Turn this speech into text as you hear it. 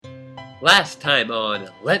Last time on,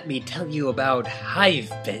 let me tell you about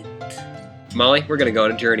Hivebent. Molly, we're gonna go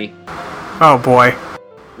on a journey. Oh boy.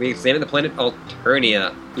 We examine the planet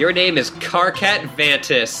Alternia. Your name is Karkat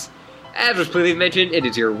Vantis. As was previously mentioned, it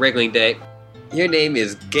is your wriggling day. Your name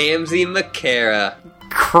is Gamzee Makara.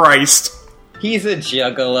 Christ. He's a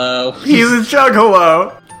juggalo. He's a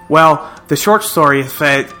juggalo! Well, the short story is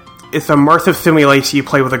that it's a immersive simulation you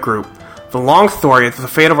play with a group. The long story is the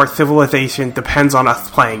fate of our civilization depends on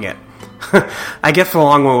us playing it. I guess the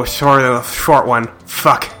long one was shorter than the short one.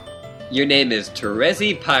 Fuck. Your name is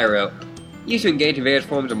Terezi Pyro. You used to engage in various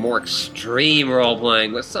forms of more extreme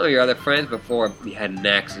role-playing with some of your other friends before you had an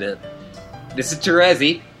accident. This is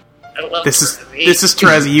Terezi. I love Terezi. This is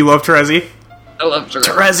Terezi. You love Terezi? I love Terezi.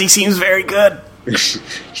 Terezi seems very good.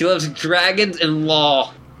 She loves dragons and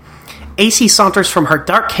law. AC saunters from her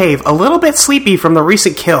dark cave, a little bit sleepy from the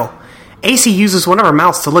recent kill. AC uses one of her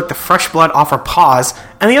mouths to lick the fresh blood off her paws,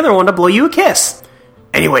 and the other one to blow you a kiss.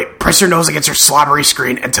 Anyway, press your nose against your slobbery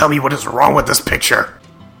screen and tell me what is wrong with this picture.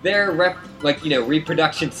 Their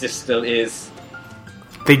reproduction system is...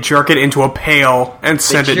 They jerk it into a pail and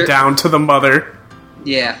send it down to the mother.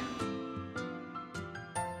 Yeah.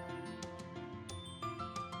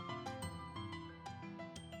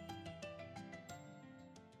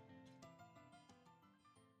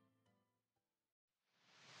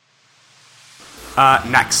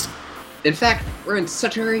 Next. In fact, we're in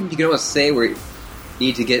such a hurry, you can almost say we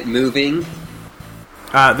need to get moving.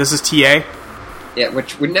 This is TA. Yeah,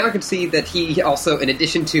 which we now can see that he also, in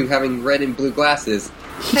addition to having red and blue glasses,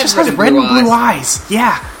 he just has red and blue eyes.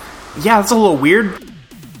 Yeah. Yeah, that's a little weird.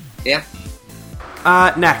 Yeah.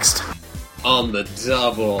 Next. On the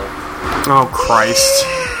double. Oh, Christ.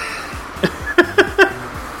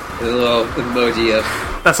 A little emoji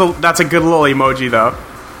of... That's a good little emoji, though.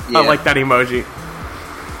 Yeah. I like that emoji.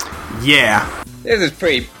 Yeah. This is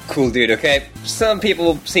pretty cool dude, okay? Some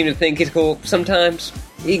people seem to think he's cool sometimes.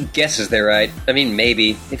 He guesses they're right. I mean,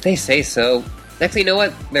 maybe. If they say so. Actually, you know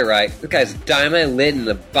what? They're right. This guy's dynamite lit in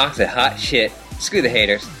a box of hot shit. Screw the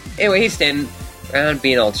haters. Anyway, he's standing around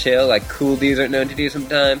being all chill, like cool dudes are known to do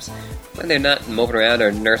sometimes, when they're not moping around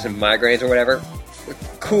or nursing migraines or whatever. A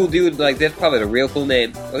cool dude like this probably has a real cool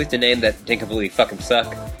name. Or at least a name that didn't completely fucking suck.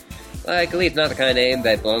 Like, at least not the kind of name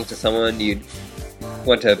that belongs to someone you'd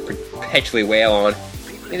want to perpetually wail on.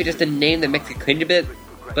 Maybe just a name that makes you cringe a bit,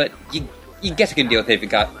 but you guess you can deal with it if you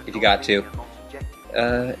got to.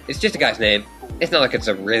 It's just a guy's name. It's not like it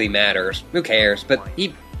really matters. Who cares? But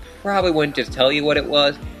he probably wouldn't just tell you what it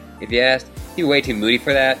was if you asked. He's way too moody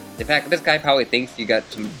for that. In fact, this guy probably thinks you got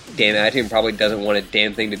some damn attitude and probably doesn't want a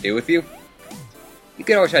damn thing to do with you. You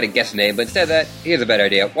could always try to guess a name, but instead of that, here's a better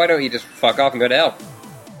idea. Why don't you just fuck off and go to hell?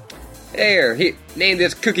 Here, name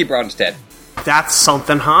this Cookie Broad instead. That's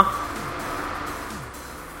something, huh?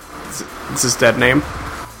 It's his dead name.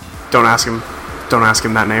 Don't ask him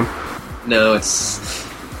that name. No, it's...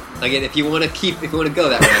 Again, if you want to go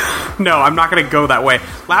that way. No, I'm not going to go that way.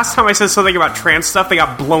 Last time I said something about trans stuff, they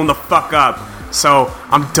got blown the fuck up. So,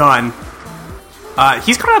 I'm done.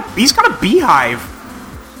 He's got a beehive.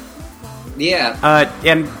 Yeah.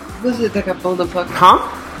 And... Was it that got blown the fuck up? Huh?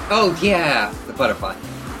 Oh, yeah. The butterfly.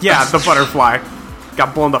 Yeah, the butterfly.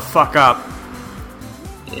 Got blown the fuck up.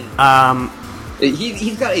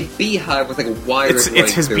 He's got a beehive with like a wire.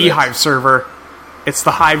 It's his beehive server. It's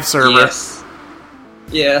the Hive server.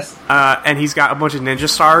 Yes. And he's got a bunch of ninja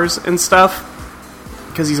stars and stuff.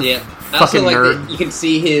 Because he's a fucking nerd. You can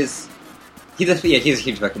see his... He's a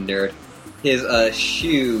huge fucking nerd. His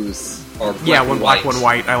shoes are black one black, one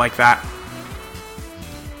white. I like that.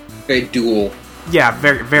 Very dual. Yeah,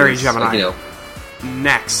 very Gemini. Like, you know.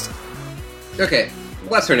 Next. Okay,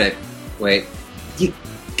 what's her name? Wait. You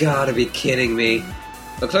gotta be kidding me.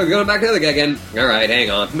 Looks like we're going back to the other guy again. Alright,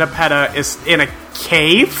 hang on. Nepeta is in a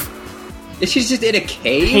cave? Is she just in a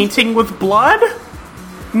cave? Painting with blood?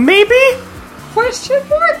 Maybe? Question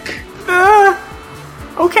mark?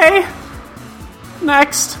 Okay.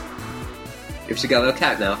 Next. If she got a little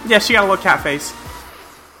cat now. Yeah, she got a little cat face.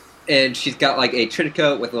 And she's got like a trench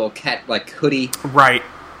coat with a little cat like hoodie. Right.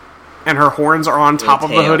 And her horns are on top of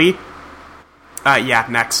the hoodie. Yeah,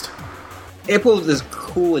 next. April is this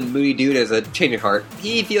cool and moody dude as a change of heart.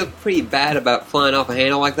 He feels pretty bad about flying off a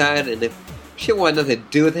handle like that, and if she wanted nothing to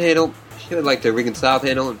do with the handle, she would like to reconcile the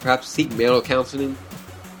handle and perhaps seek marital counseling.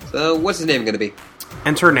 So, what's his name going to be?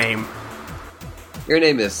 Enter name. Your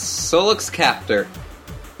name is Solix Captor.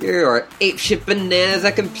 You are apeshit bananas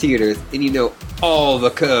at computers, and you know all the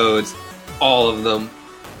codes. All of them.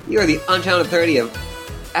 You are the unchallenged authority of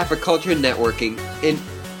Africulture networking, and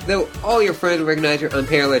though all your friends recognize your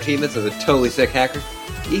unparalleled achievements as a totally sick hacker,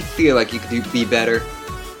 you feel like you could be better.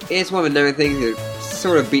 It's one of another thing to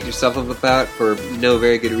sort of beat yourself up about for no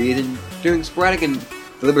very good reason. During sporadic and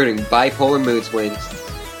deliberating bipolar mood swings,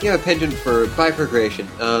 you have a penchant for bifurcation,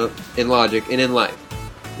 in logic and in life.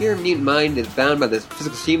 Your mutant mind is bound by this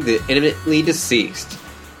physical scheme of the intimately deceased.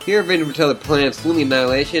 You're driven to tell the planet's looming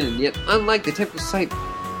annihilation, and yet, unlike the typical sight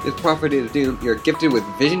is prophecy of doom, you're gifted with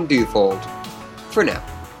vision twofold. For now.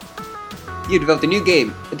 You've developed a new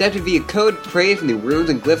game, adapted via code praised from the ruins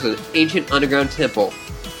and glyphs of an ancient underground temple.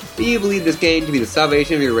 You believe this game to be the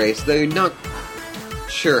salvation of your race, though you're not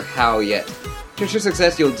sure how yet. To ensure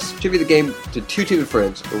success, you'll distribute the game to two teams of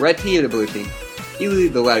friends, a red team and a blue team. You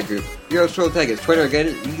lead the latter group. Your troll tag is Twitter again,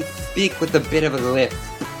 and you speak with a bit of a lisp.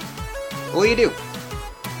 What do you do?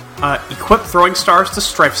 Equip throwing stars to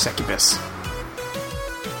Strife Succubus.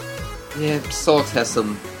 Yeah, Solix has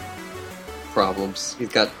some problems. He's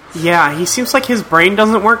got... Yeah, he seems like his brain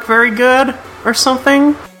doesn't work very good, or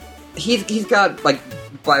something. He's got, like,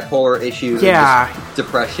 bipolar issues. Yeah. And just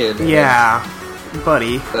depression. Yeah,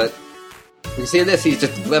 buddy. But you can see in this, he's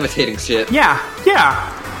just levitating shit. Yeah.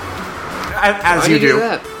 As you do.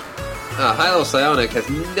 That? High-level psionic has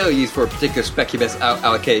no use for a particular Specubus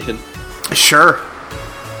allocation. Sure.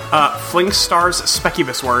 Fling Star's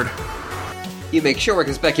Specubus word. You make short work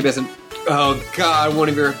of Specubus and... Oh god, one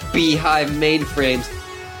of your beehive mainframes.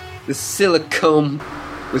 The silicone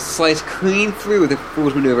was sliced clean through with a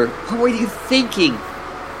fool's maneuver. What were you thinking?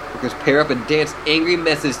 Because pair up and dance angry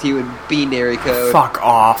message to you in binary code. Fuck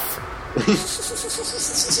off.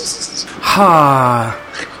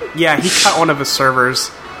 Yeah, he cut one of his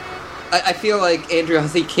servers. I feel like Andrew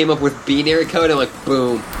Hussey came up with binary code and like,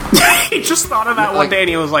 boom. He just thought of that one day and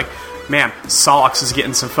he was like, man, Solix is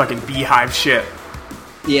getting some fucking beehive shit.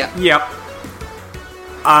 Yeah. Yep.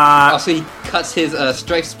 Also, he cuts his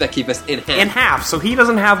Strife Specubus in half. In half, so he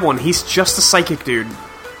doesn't have one. He's just a psychic dude.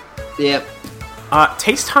 Yep.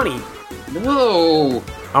 Taste honey. No!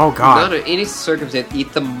 Oh, God. Not under any circumstance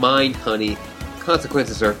eat the mind honey.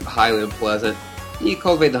 Consequences are highly unpleasant. You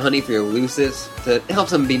cultivate the honey for your lucis to help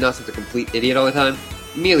them be not such a complete idiot all the time.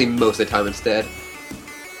 Merely most of the time instead.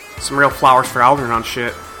 Some real flowers for Algernon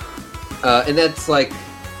shit. And that's like...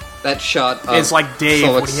 That shot of... It's like Dave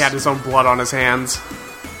Solix. when he had his own blood on his hands.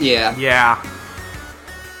 Yeah. Yeah.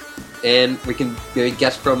 And we can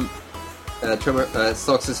guess from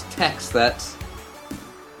Solix's text that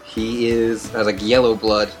he has like yellow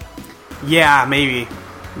blood. Yeah, maybe.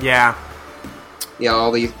 Yeah. Yeah,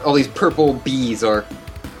 all these purple bees are...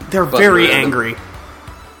 They're very angry.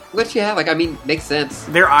 Which, yeah, like, I mean, makes sense.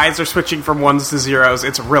 Their eyes are switching from ones to zeros.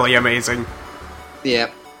 It's really amazing.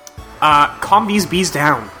 Yeah. Calm these bees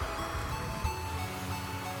down.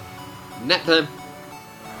 Nap time.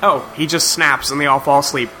 Oh, he just snaps and they all fall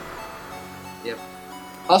asleep. Yep.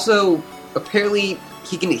 Also, apparently,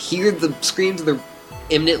 he can hear the screams of the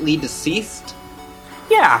imminently deceased.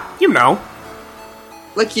 Yeah, you know.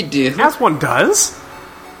 Like you do. As one does.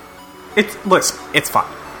 Listen, it's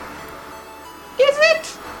fine. Is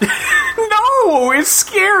it? No, it's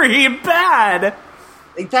scary and bad.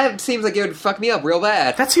 Like, that seems like it would fuck me up real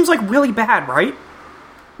bad. That seems like really bad, right?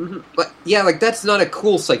 Mm-hmm. But, yeah, like, that's not a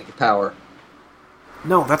cool psychic power.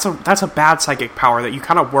 No, that's a bad psychic power that you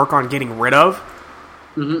kind of work on getting rid of.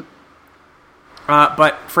 Mm-hmm.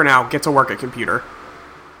 But for now, get to work at computer.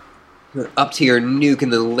 Up to your nuke in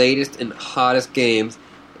the latest and hottest games.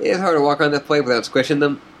 It's hard to walk on that plate without squishing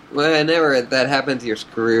them. Whenever that happens, you're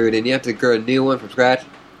screwed, and you have to grow a new one from scratch.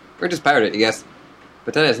 Or just pirate it, I guess.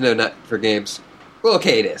 But that is no nut for games. Well,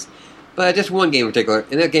 okay, it is. But just one game in particular,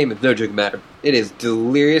 and that game is no joke matter. It is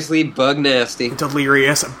deliriously bug nasty.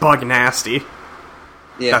 Delirious bug nasty.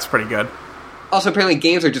 Yeah. That's pretty good. Also, apparently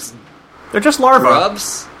games are just... They're just larvae.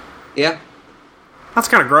 grubs. Yeah. That's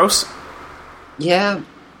kind of gross. Yeah.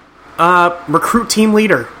 Recruit team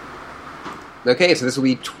leader. Okay, so this will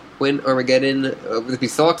be Twin Armageddon. This will be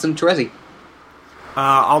Solix and Terezi.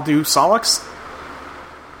 I'll do Solix.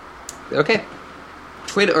 Okay.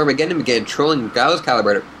 Twin Armageddon began trolling Gauss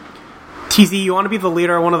Calibrator. TZ, you want to be the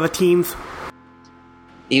leader of one of the teams?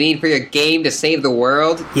 You mean for your game to save the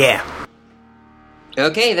world? Yeah.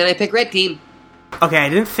 Okay, then I pick Red Team. Okay, I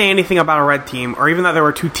didn't say anything about a red team, or even that there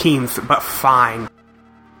were two teams, but fine.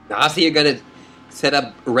 Ah, so you're gonna set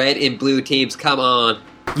up red and blue teams, come on.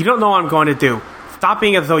 You don't know what I'm going to do. Stop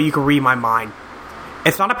being as though you can read my mind.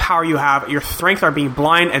 It's not a power you have, your strengths are being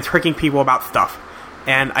blind and tricking people about stuff.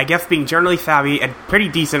 And I guess being generally savvy and pretty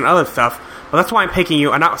decent at other stuff, but that's why I'm picking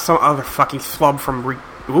you and not some other fucking slub from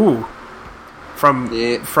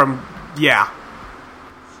yeah.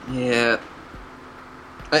 Yeah.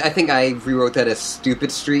 I think I rewrote that as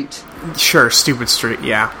Stupid Street. Sure, Stupid Street,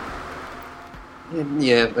 yeah.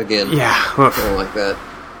 Yeah, again. Yeah. I don't like that.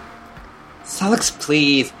 Solix,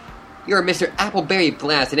 please. You're Mr. Appleberry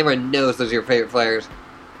Blast, and everyone knows those are your favorite flavors.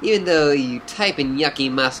 Even though you type in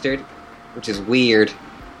yucky mustard, which is weird.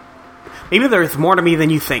 Maybe there's more to me than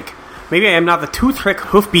you think. Maybe I am not the two-trick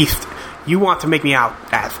hoof beast you want to make me out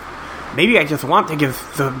as. Maybe I just want to give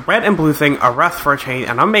the red and blue thing a rest for a change,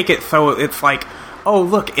 and I'll make it so it's like, oh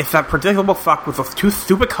look, it's that predictable fuck with those two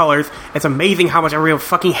stupid colors. It's amazing how much everyone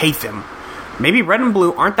fucking hates him. Maybe red and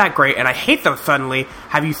blue aren't that great, and I hate them suddenly.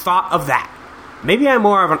 Have you thought of that? Maybe I'm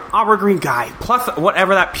more of an auber green guy, plus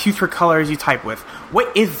whatever that putrid color is you type with.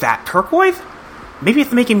 What is that, turquoise? Maybe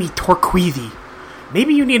it's making me turquoisey.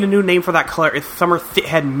 Maybe you need a new name for that color. It's Summer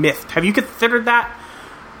Shithead Mist. Have you considered that?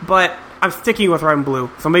 But I'm sticking with red and blue,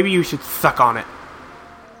 so maybe you should suck on it.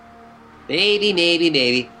 Maybe.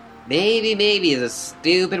 Maybe is a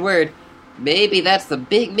stupid word. Maybe that's the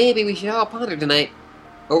big maybe we should all ponder tonight.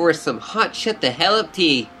 Over some hot shut the hell up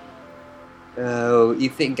tea. Oh, you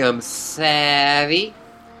think I'm savvy?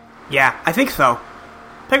 Yeah, I think so.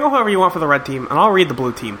 Pick whoever you want for the red team, and I'll read the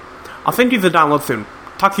blue team. I'll send you the download soon.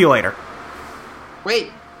 Talk to you later.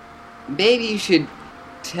 Wait, maybe you should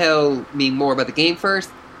tell me more about the game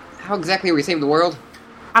first? How exactly are we saving the world?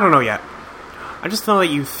 I don't know yet. I just know that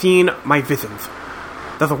you've seen my visions.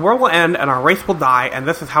 That the world will end and our race will die, and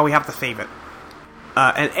this is how we have to save it.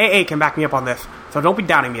 And AA can back me up on this, so don't be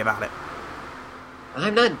doubting me about it.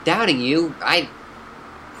 I'm not doubting you. I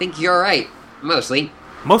think you're right. Mostly.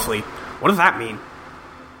 Mostly? What does that mean?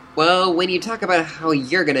 Well, when you talk about how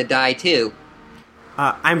you're gonna die, too.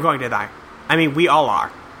 I'm going to die. I mean, we all are.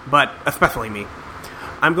 But especially me.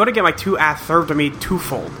 I'm going to get my 2 ass served to me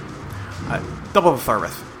twofold. Double the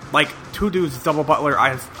service. Like 2 dudes double Butler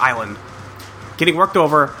Island. Getting worked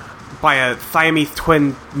over by a Siamese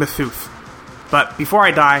twin masseuse. But before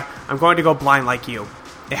I die, I'm going to go blind like you.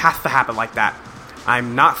 It has to happen like that.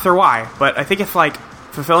 I'm not sure why, but I think it's like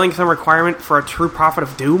fulfilling some requirement for a true prophet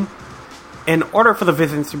of doom. In order for the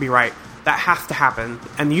visions to be right, that has to happen,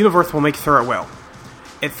 and the universe will make sure it will.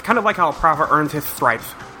 It's kind of like how a prophet earns his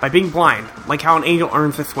stripes, by being blind, like how an angel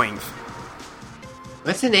earns his wings.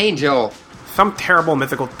 What's an angel? Some terrible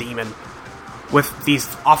mythical demon with these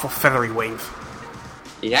awful feathery wings.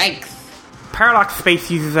 Yikes. Paradox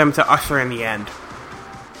Space uses them to usher in the end.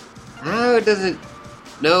 How does it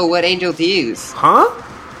know what angel to use? Huh?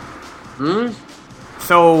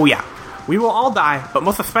 So, yeah. We will all die, but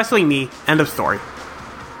most especially me. End of story.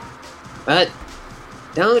 But,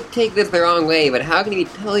 don't take this the wrong way, but how can you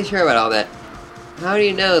be totally sure about all that? How do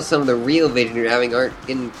you know some of the real vision you're having aren't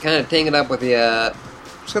getting kind of tangled up with the,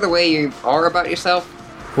 sort of way you are about yourself?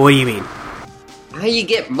 What do you mean? How you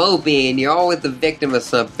get mopey and you're always the victim of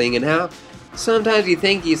something, and how sometimes you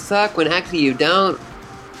think you suck when actually you don't?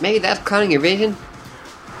 Maybe that's clouding your vision?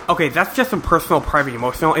 Okay, that's just some personal, private,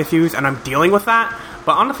 emotional issues, and I'm dealing with that,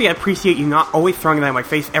 but honestly, I appreciate you not always throwing that in my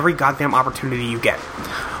face every goddamn opportunity you get.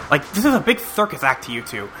 Like, this is a big circus act to you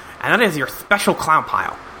two, and that is your special clown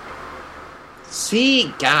pile.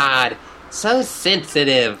 See, God, so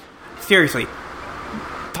sensitive. Seriously,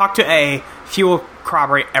 talk to A, she will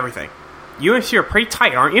corroborate everything. You and she are pretty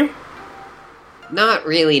tight, aren't you? Not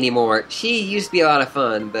really anymore. She used to be a lot of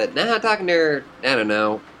fun, but now talking to her, I don't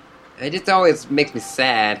know. It just always makes me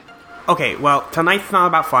sad. Okay, well, tonight's not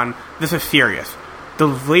about fun. This is serious.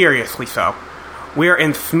 Deliriously so. We are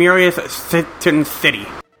in Smerious City.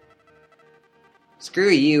 Screw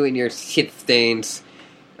you and your shit stains.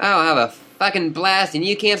 I'll have a fucking blast and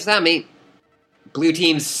you can't stop me. Blue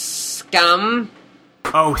team scum.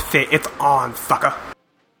 Oh, shit, it's on, sucker.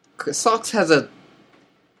 Sox has a...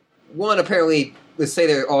 One apparently would say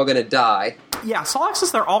they're all gonna die. Yeah, Solix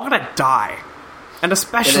says they're all gonna die. And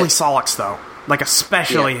especially Solix, though. Like,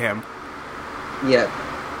 especially him. Yeah.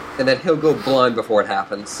 And that he'll go blind before it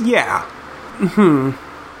happens. Yeah. So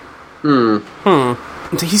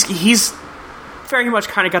he's very much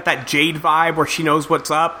kind of got that Jade vibe where she knows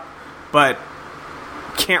what's up, but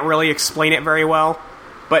can't really explain it very well.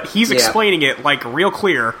 But he's explaining it, like, real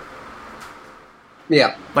clear.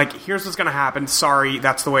 Yeah. Like, here's what's gonna happen. Sorry,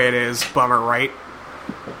 that's the way it is. Bummer, right?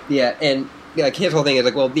 Yeah, and like his whole thing is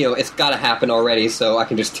like, well, you know, it's gotta happen already, so I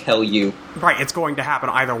can just tell you. Right, it's going to happen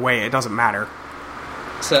either way. It doesn't matter.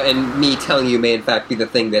 So, and me telling you may in fact be the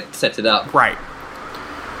thing that sets it up. Right.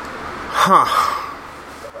 Huh.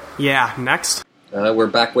 Yeah, next? We're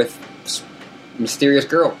back with Mysterious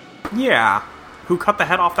Girl. Yeah. Who cut the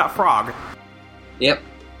head off that frog? Yep.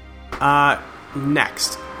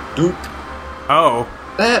 Next. Doop. Oh.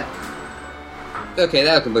 That... Okay,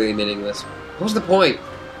 that was completely meaningless. What's the point?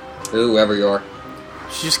 Whoever you are.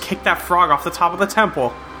 She just kicked that frog off the top of the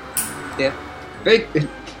temple. Yeah. Very...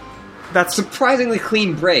 That's... Surprisingly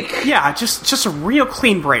clean break. Yeah, just a real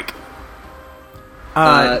clean break.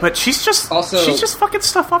 But she's just fucking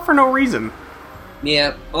stuff up for no reason.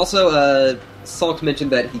 Yeah. Also, Salk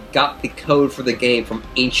mentioned that he got the code for the game from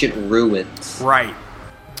ancient ruins. Right.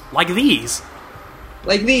 Like these.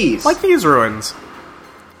 Like these. Like these ruins.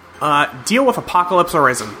 Deal with Apocalypse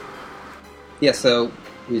Arisen. Yeah, so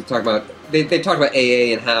we talked about they talked about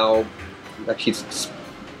AA and how she's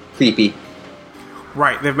creepy.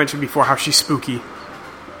 Right, they've mentioned before how she's spooky.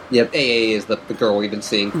 Yep, AA is the girl we've been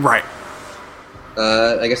seeing. Right.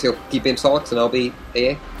 I guess you'll keep being Salks and I'll be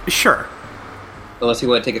AA? Sure. Unless you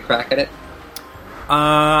want to take a crack at it?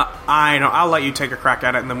 I know. I'll let you take a crack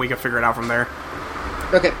at it and then we can figure it out from there.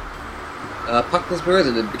 Okay. Apocalypse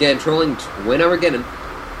Arisen and began trolling Twin Armageddon.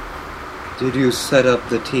 Did you set up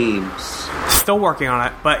the teams? Still working on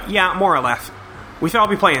it, but yeah, more or less. We thought I'll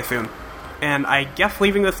be playing soon. And I guess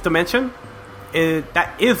leaving this dimension,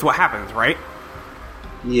 that is what happens, right?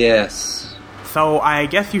 Yes. So I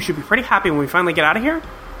guess you should be pretty happy when we finally get out of here?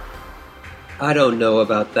 I don't know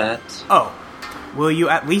about that. Oh. Will you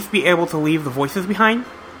at least be able to leave the voices behind?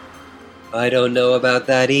 I don't know about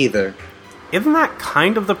that either. Isn't that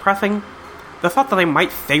kind of depressing? The thought that I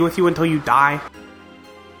might stay with you until you die?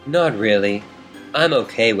 Not really. I'm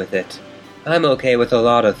okay with it. I'm okay with a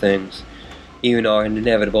lot of things. Even our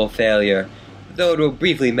inevitable failure, though it will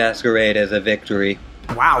briefly masquerade as a victory.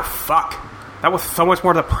 Wow, fuck. That was so much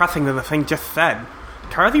more depressing than the thing just said.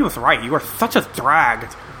 Tarzi was right, you are such a drag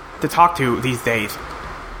to talk to these days.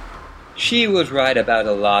 She was right about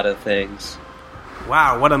a lot of things.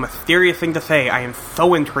 Wow, what a mysterious thing to say. I am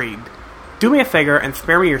so intrigued. Do me a favor and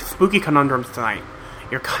spare me your spooky conundrums tonight.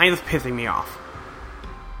 You're kind of pissing me off.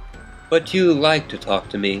 But you like to talk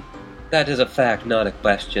to me. That is a fact, not a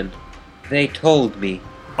question. They told me.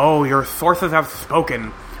 Oh, your sources have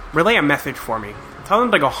spoken. Relay a message for me. Tell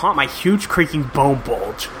them to go haunt my huge creaking bone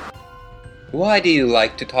bulge. Why do you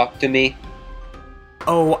like to talk to me?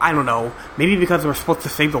 Oh, I don't know. Maybe because we're supposed to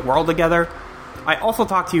save the world together? I also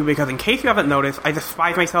talk to you because, in case you haven't noticed, I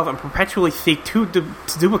despise myself and perpetually seek to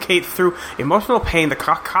duplicate through emotional pain the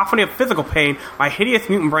cacophony of physical pain my hideous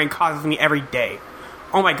mutant brain causes me every day.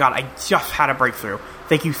 Oh my god, I just had a breakthrough.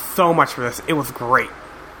 Thank you so much for this. It was great.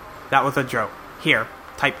 That was a joke. Here,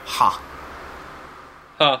 type ha.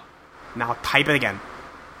 Ha. Now type it again.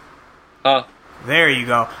 Ha. There you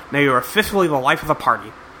go. Now you're officially the life of the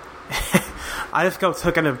party. I just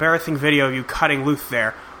took an embarrassing video of you cutting loose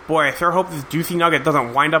there. Boy, I sure hope this juicy nugget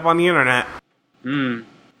doesn't wind up on the internet.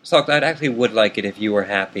 Salk, I actually would like it if you were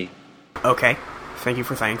happy. Okay. Thank you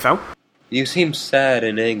for saying so. You seem sad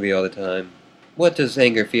and angry all the time. What does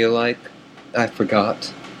anger feel like? I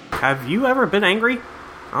forgot. Have you ever been angry?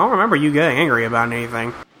 I don't remember you getting angry about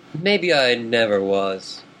anything. Maybe I never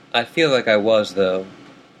was. I feel like I was, though.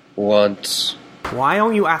 Once. Why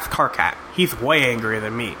don't you ask Karkat? He's way angrier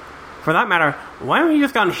than me. For that matter, why don't you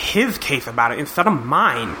just get on his case about it instead of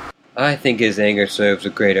mine? I think his anger serves a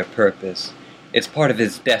greater purpose. It's part of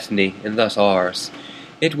his destiny, and thus ours.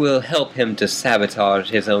 It will help him to sabotage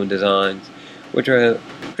his own designs, which are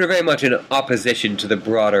very much in opposition to the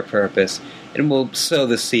broader purpose, and will sow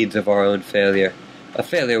the seeds of our own failure. A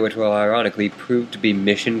failure which will ironically prove to be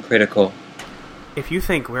mission critical. If you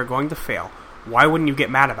think we're going to fail, why wouldn't you get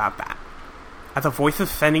mad about that? Are the voices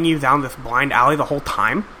sending you down this blind alley the whole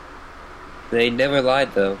time? They never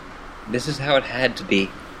lied, though. This is how it had to be.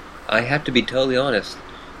 I have to be totally honest.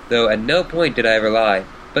 Though at no point did I ever lie.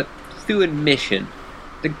 But through admission,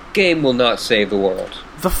 the game will not save the world.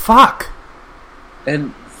 The fuck?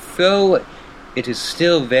 And though it is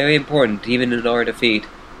still very important, even in our defeat,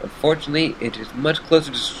 unfortunately, it is much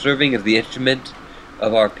closer to serving as the instrument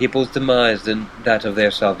of our people's demise than that of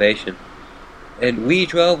their salvation. And we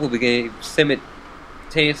 12 will begin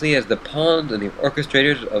simultaneously as the pawns and the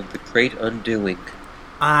orchestrators of the great undoing.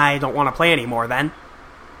 I don't want to play anymore, then.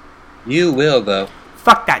 You will, though.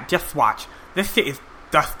 Fuck that, just watch. This shit is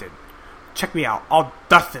dusted. Check me out, I'll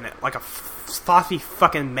dust in it like a saucy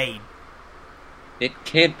fucking maid. It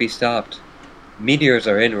can't be stopped. Meteors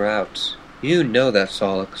are en route. You know that,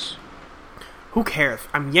 Solix. Who cares?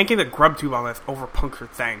 I'm yanking the grub tube on this over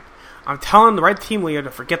punctured thing. I'm telling the red team leader to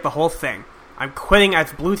forget the whole thing. I'm quitting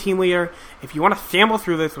as blue team leader. If you want to shamble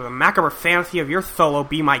through this with a macabre fantasy of your solo,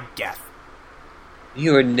 be my guest.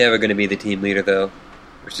 You are never going to be the team leader, though.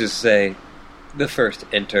 Which is to say, the first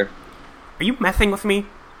enter. Are you messing with me?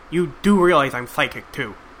 You do realize I'm psychic,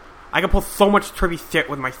 too. I can pull so much trippy shit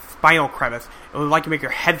with my spinal crevice, it would like to make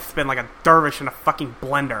your head spin like a dervish in a fucking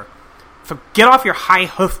blender. So get off your high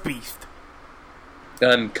hoof beast.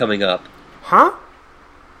 I'm coming up. Huh?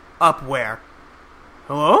 Up where?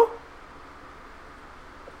 Hello?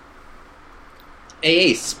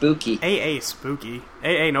 AA spooky. AA spooky.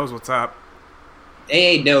 AA knows what's up.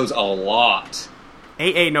 AA knows a lot.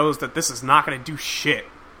 AA knows that this is not going to do shit.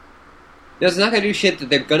 No, it's not going to do shit, that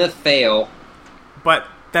they're going to fail. But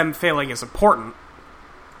them failing is important.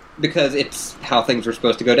 Because it's how things were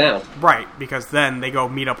supposed to go down. Right, because then they go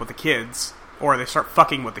meet up with the kids. Or they start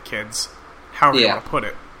fucking with the kids. However you want to put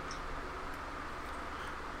it.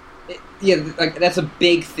 Like, that's a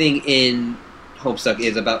big thing in Homestuck,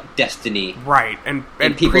 is about destiny. Right, and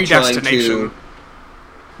people predestination.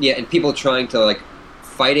 And people trying to, like,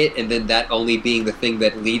 fight it, and then that only being the thing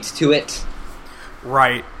that leads to it.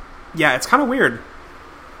 Right. Yeah, it's kind of weird.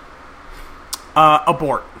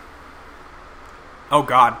 Abort. Oh,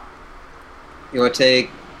 God. You want to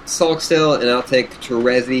take Sulk still, and I'll take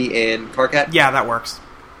Terezi and Karkat? Yeah, that works.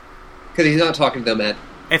 Because he's not talking to them at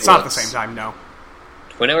It's not at the same time, no.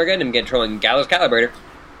 Whenever we're getting him, controlling Gallows Calibrator.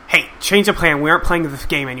 Hey, change the plan. We aren't playing this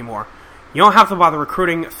game anymore. You don't have to bother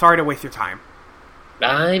recruiting. Sorry to waste your time.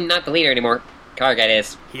 I'm not the leader anymore. Karkat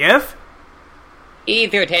is. He is? He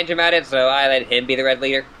threw a tantrum about it, so I let him be the red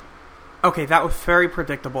leader. Okay, that was very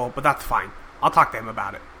predictable, but that's fine. I'll talk to him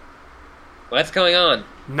about it. What's going on?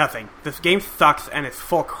 Nothing. This game sucks and it's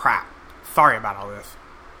full of crap. Sorry about all this.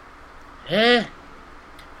 Huh?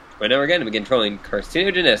 Whenever we're getting him, controlling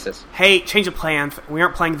Carcinogenesis. Hey, change of plans. We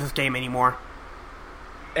aren't playing this game anymore.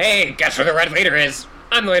 Hey, guess who the red leader is?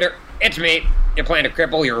 I'm the leader. It's me. Your plan to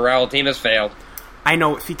cripple your rival team has failed. I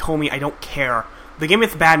know, she told me I don't care. The game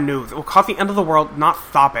is bad news. It will cause the end of the world, not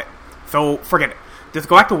stop it. So, forget it. Just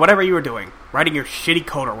go back to whatever you were doing. Writing your shitty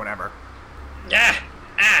code or whatever.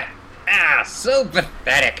 So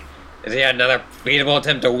pathetic. Is yet another feasible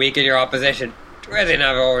attempt to weaken your opposition. Terezi and I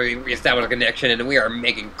have already reestablished a connection, and we are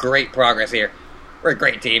making great progress here. We're a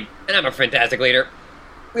great team, and I'm a fantastic leader.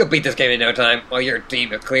 We'll beat this game in no time, while your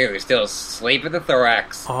team is clearly still asleep at the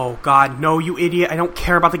thorax. Oh, God, no, you idiot. I don't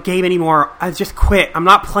care about the game anymore. I just quit. I'm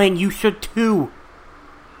not playing. You should, too.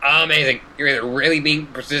 Amazing. You're either really being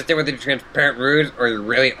persistent with your transparent ruse, or you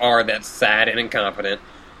really are that sad and incompetent.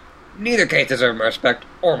 Neither case deserves my respect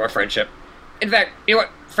or my friendship. In fact, you know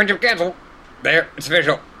what? Friendship canceled. There, it's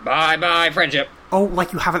official. Bye-bye, friendship. Oh,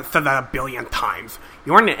 like you haven't said that a billion times.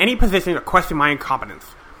 You aren't in any position to question my incompetence.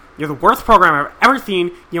 You're the worst programmer I've ever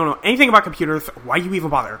seen. You don't know anything about computers. Why do you even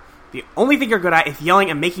bother? The only thing you're good at is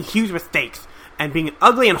yelling and making huge mistakes, and being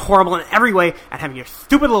ugly and horrible in every way, and having your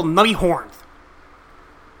stupid little nubby horns.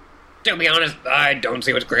 To be honest, I don't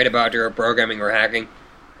see what's great about your programming or hacking.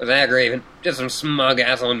 Or that or even just some smug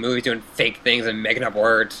asshole in movies doing fake things and making up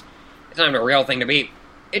words. It's not a real thing to be.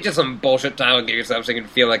 It's just some bullshit title to give yourself so you can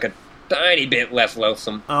feel like a tiny bit less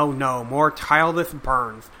loathsome. Oh no, more tireless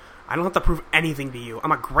burns. I don't have to prove anything to you.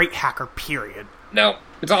 I'm a great hacker, period. No,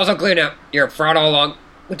 it's also clear now. You're a fraud all along.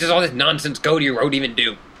 What does all this nonsense code you wrote even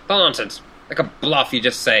do? Nonsense. Like a bluff you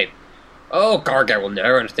just say. Oh, Karkat will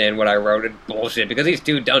never understand what I wrote. It's bullshit because he's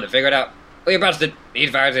too dumb to figure it out. Well, you're busted. These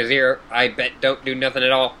viruses here, I bet, don't do nothing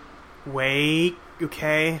at all. Wait,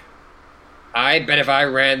 okay. I bet if I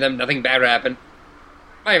ran them, nothing bad would happen.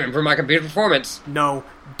 I even improve my computer performance. No,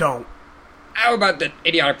 don't. How about the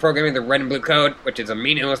idiotic programming of the red and blue code, which is a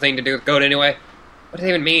meaningless thing to do with code anyway? What does it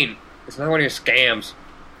even mean? It's not one of your scams.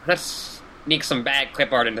 Let's sneak some bad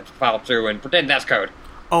clip art into the file through and pretend that's code.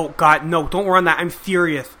 Oh, God, no, don't run that. I'm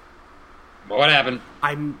serious. What happened?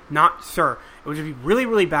 I'm not sure. It would just be really,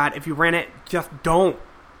 really bad if you ran it. Just don't.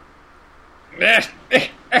 Just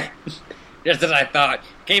as I thought.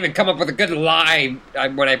 Can't even come up with a good lie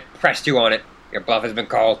when I pressed you on it. Your bluff has been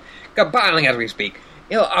called. Compiling as we speak.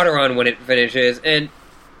 It'll auto run when it finishes, and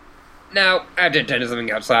now I have to attend to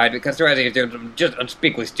something outside because Terezi is doing something just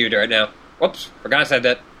unspeakably stupid right now. Whoops, forgot I said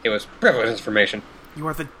that. It was privileged information. You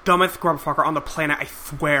are the dumbest grubfucker on the planet, I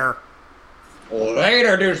swear.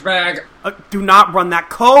 Later, douchebag! Do not run that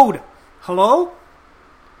code! Hello?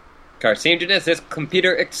 Carcinogenesis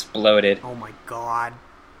computer exploded. Oh my God.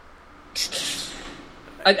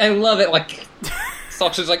 I love it, like...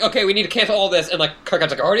 Sulk's just like, okay, we need to cancel all this, and like,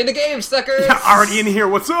 Karkat's like, already in the game, suckers! Yeah, already in here,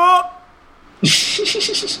 what's up?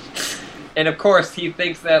 And of course, he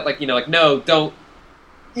thinks that, like, no, don't...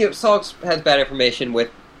 Sulk has bad information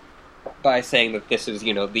by saying that this is,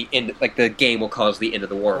 the end, like, the game will cause the end of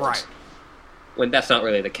the world. Right. When that's not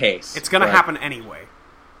really the case. It's gonna happen anyway.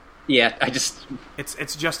 Yeah, I just...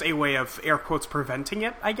 It's just a way of, air quotes, preventing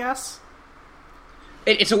it, I guess?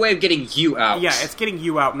 It's a way of getting you out. Yeah, it's getting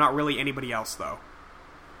you out, not really anybody else, though.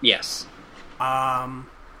 Yes. And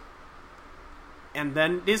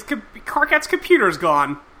then Karkat's computer's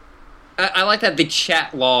gone. I like that the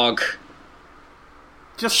chat log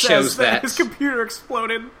just shows says that his computer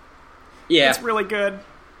exploded. Yeah. It's really good.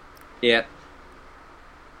 Yeah.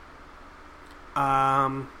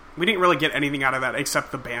 We didn't really get anything out of that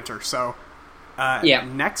except the banter, so...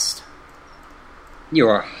 Next. You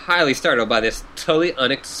are highly startled by this totally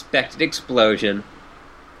unexpected explosion.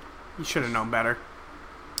 You should have known better.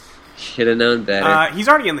 Should have known better. He's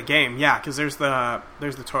already in the game, yeah, because there's the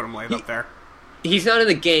totem laid up there. He's not in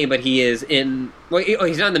the game, but he is in... Well,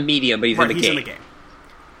 he's not in the medium, but he's in the game. He's in the game.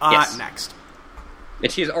 Yes. Next.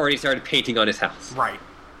 And she has already started painting on his house. Right.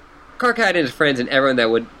 Karkat and his friends and everyone that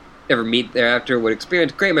would ever meet thereafter would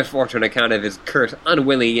experience great misfortune on account of his curse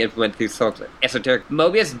unwillingly implemented through Sulk's esoteric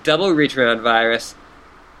Mobius double reach-around virus.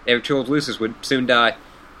 Every tool of Lucis would soon die.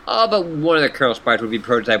 All but one of the Colonel Sprites would be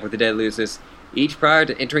prototyped with the dead Lucis, each prior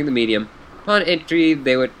to entering the medium. Upon entry,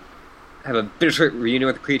 they would have a bittersweet reunion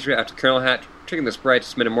with the creature after Colonel Hatch triggering the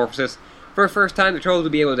Sprite's metamorphosis. For the first time, the trolls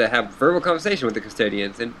would be able to have verbal conversation with the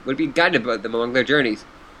custodians and would be guided by them along their journeys.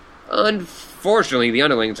 Unfortunately, the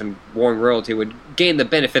underlings and Warren royalty would gain the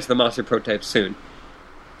benefits of the monster prototype soon.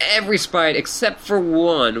 Every sprite, except for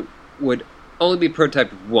one, would only be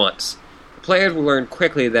prototyped once. The players will learn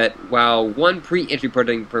quickly that while one pre-entry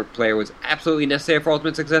prototyping per player was absolutely necessary for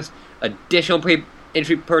ultimate success, additional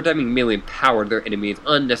pre-entry prototyping merely empowered their enemies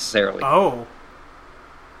unnecessarily. Oh.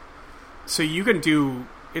 So you can do,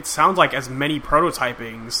 it sounds like, as many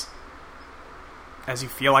prototypings as you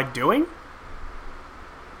feel like doing?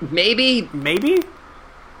 Maybe.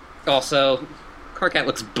 Also, Karkat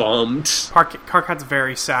looks bummed. Karkat's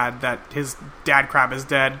very sad that his dad crab is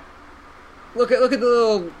dead. Look at the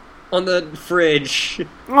little on the fridge.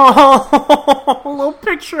 Oh, a little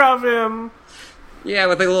picture of him. Yeah,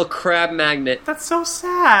 with a little crab magnet. That's so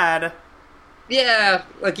sad. Yeah,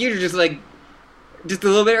 like you were just a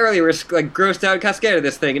little bit earlier, we're like grossed out and kind of scared of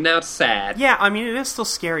this thing, and now it's sad. Yeah, I mean it is still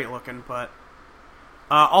scary looking, but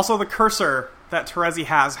also the cursor that Terezi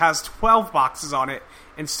has 12 boxes on it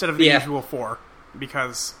instead of the usual 4,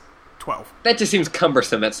 because 12. That just seems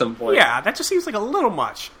cumbersome at some point. Yeah, that just seems like a little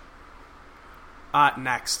much.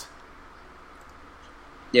 Next.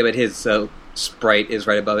 Yeah, but his sprite is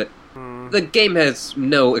right above it. The game has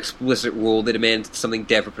no explicit rule that demands something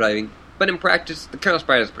dead for driving, but in practice, the Colonel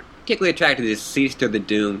Sprite is particularly attracted to the deceased or the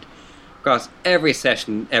doomed across every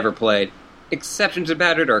session ever played. Exceptions to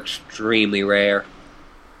pattern are extremely rare.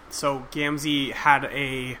 So Gamzee had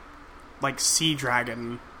a sea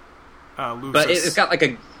dragon Lucis. But it's got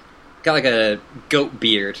like a goat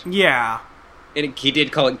beard. Yeah. And he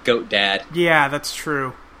did call it Goat Dad. Yeah, that's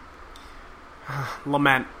true.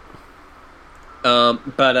 Lament.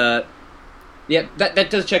 But that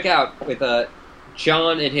does check out with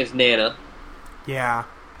John and his Nana. Yeah.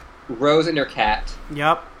 Rose and her cat.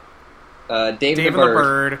 Yep. David the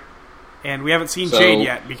Bird. And we haven't seen Jade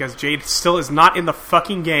yet, because Jade still is not in the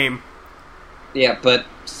fucking game. Yeah, but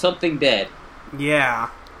something dead.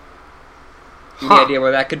 Yeah. Any idea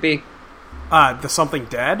where that could be? The something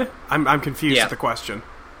dead? I'm confused with the question.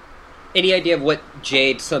 Any idea of what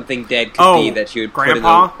Jade something dead could be that you would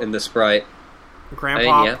Grandpa? put in the sprite?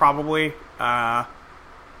 Grandpa, probably.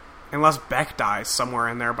 Unless Beck dies somewhere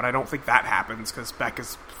in there, but I don't think that happens, because Beck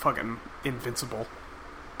is fucking invincible.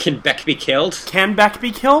 Can Beck be killed? Can Beck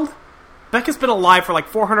be killed? Beck has been alive for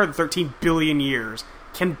 413 billion years.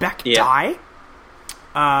 Can Beck die?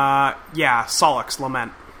 Solix,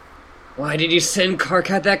 Lament. Why did you send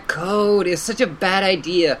Karkat that code? It's such a bad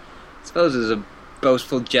idea. I suppose it's a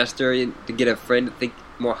boastful gesture to get a friend to think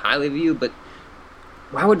more highly of you, but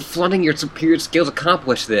why would flaunting your superior skills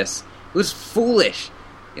accomplish this? It was foolish.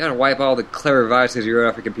 You gotta wipe all the clever viruses you wrote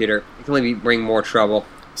off your computer. It can only bring more trouble.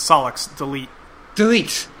 Solix, delete.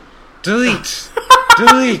 Delete! Delete!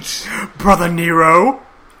 Delete! Brother Nero!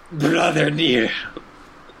 Brother Nero!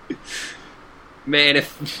 Man,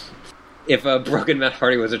 if Broken Matt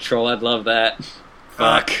Hardy was a troll, I'd love that.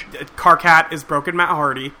 Fuck. Karkat is Broken Matt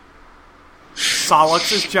Hardy.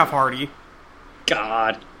 Solix is Jeff Hardy.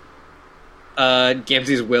 God.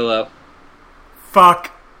 Gamzee's Willow.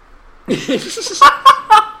 Fuck.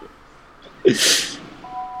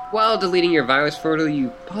 While deleting your virus photo, you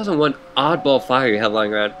pause on one oddball file you had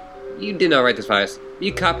lying around. You did not write this virus.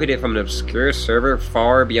 You copied it from an obscure server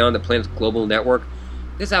far beyond the planet's global network.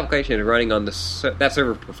 This application is running on that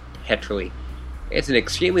server perpetually. It's an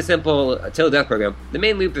extremely simple till-death program. The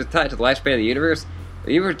main loop is tied to the lifespan of the universe. When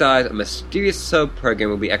the universe dies, a mysterious sub-program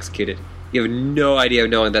will be executed. You have no idea of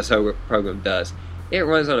knowing what that sub-program does. It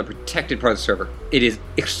runs on a protected part of the server. It is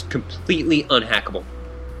completely unhackable.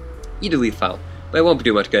 You delete the file, but it won't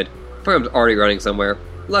do much good. The program's already running somewhere.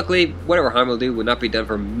 Luckily, whatever harm it will do will not be done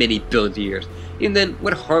for many billions of years. Even then,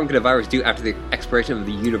 what harm could a virus do after the expiration of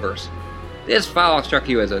the universe? This file struck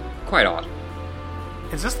you as quite odd.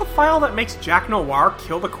 Is this the file that makes Jack Noir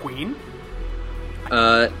kill the Queen?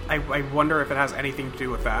 I wonder if it has anything to do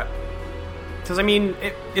with that. Because, I mean,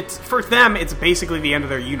 it's for them, it's basically the end of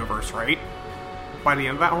their universe, right? By the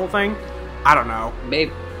end of that whole thing? I don't know.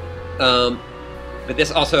 Maybe. But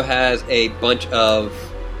this also has a bunch of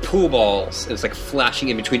pool balls. It's like flashing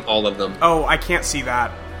in between all of them. Oh, I can't see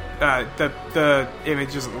that. The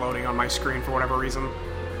image isn't loading on my screen for whatever reason.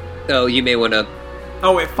 Oh, you may want to...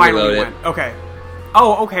 Oh, it finally reload went. Okay.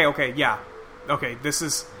 Oh, okay, yeah. Okay, this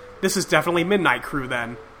is definitely Midnight Crew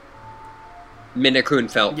then. Midnight Crew and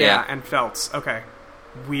Felt, yeah. And Feltz. Okay.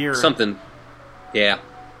 Weird. Something. Yeah.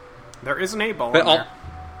 There is an 8-ball But in there.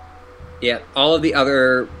 Yeah, all of the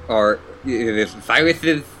other are there's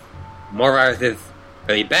viruses, more viruses,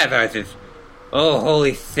 really bad viruses. Oh,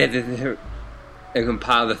 holy shit! They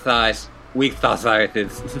compile the size, weak sauce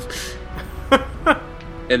viruses.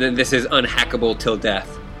 And then this is unhackable till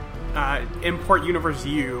death. Import Universe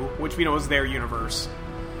U, which we know is their universe.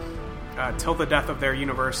 Till the death of their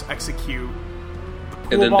universe, execute the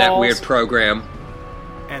pool And then balls, that weird program.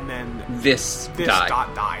 and then This die.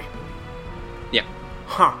 dot die. Yeah.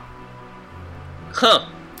 Huh.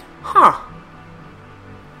 Huh.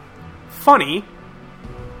 Funny.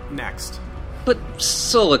 Next. But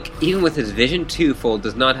Soluk, even with his vision twofold,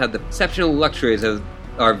 does not have the exceptional luxuries of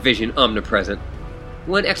our vision omnipresent.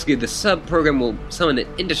 When executed, the sub-program will summon an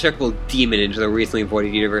indestructible demon into the recently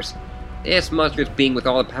voided universe. This monstrous being with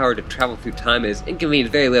all the power to travel through time is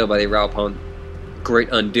inconvenienced very little by the Ralpon great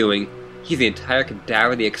undoing. He's the entire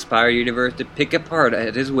cadaver of the expired universe to pick apart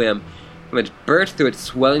at his whim, from its birth through its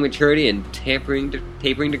swelling maturity and tapering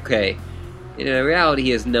decay. In reality,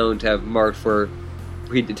 he is known to have marked for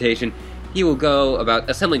preditation. He will go about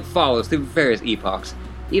assembling follows through various epochs,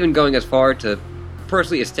 even going as far to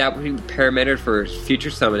personally establishing the parameters for his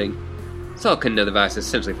future summoning. Soluk couldn't know the device is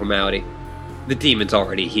essentially formality. The demon's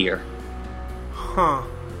already here. Huh.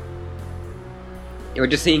 We're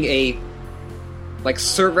just seeing a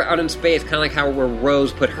server out in space, kind of like how where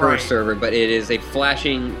Rose put her Right. server, but it is a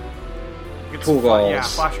flashing It's pool balls. Yeah,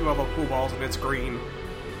 flashing level pool balls, and it's green.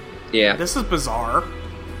 Yeah. This is bizarre.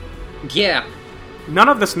 Yeah. None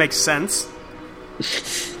of this makes sense.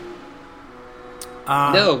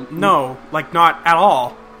 No. No, not at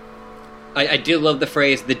all. I do love the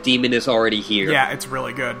phrase, the demon is already here. Yeah, it's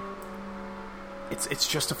really good. It's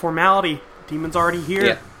just a formality. Demon's already here.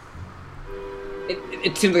 Yeah.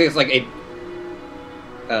 It seems like it's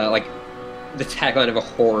like the tagline of a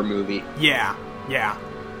horror movie. Yeah.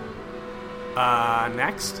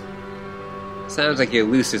 Next? Sounds like your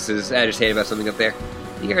Lucis is agitated about something up there.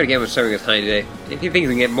 You gotta get him serving his honey today. If he thinks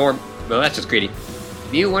he can get more, well, that's just greedy.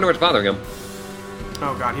 You wonder what's bothering him.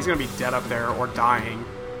 Oh god, he's gonna be dead up there or dying.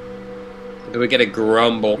 Do we get a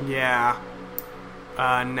grumble? Yeah.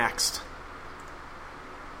 Next.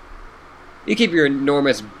 You keep your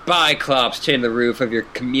enormous Biclops chained to the roof of your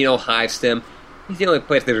communal hive stem. He's the only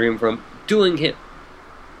place there's room for him. Dueling him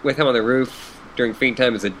with him on the roof during feeding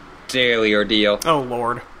time is a daily ordeal. Oh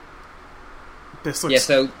lord. This looks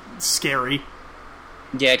scary.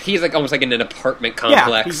 Yeah, he's almost like in an apartment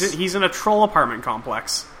complex. Yeah, he's in a troll apartment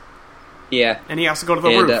complex. Yeah. And he has to go to the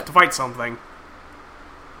roof to fight something.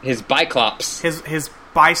 His Biclops. His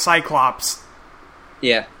Bicyclops.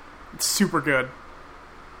 Yeah. It's super good.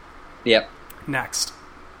 Yep. Next.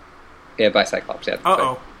 Yeah, Bicyclops, yeah.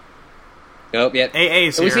 Uh-oh. Nope, yeah.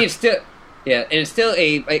 AA's we here. see it's still... Yeah, and it's still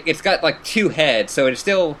it's got, 2 heads, so it's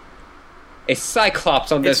still a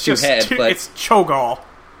Cyclops on those 2 heads, but... It's Cho'Gall.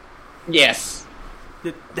 Yes.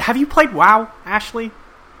 Have you played WoW, Ashley?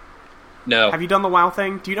 No. Have you done the WoW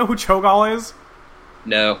thing? Do you know who Cho'Gall is?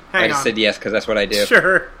 No. I just said yes, because that's what I do.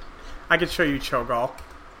 Sure. I can show you Cho'Gall.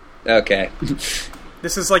 Okay.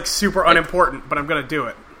 This is, super unimportant, but I'm gonna do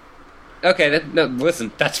it. Okay,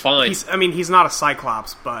 listen, that's fine. He's not a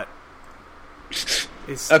Cyclops, but...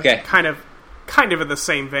 It's okay. kind of in the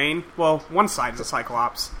same vein. Well, one side is a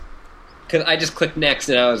Cyclops. Because I just clicked next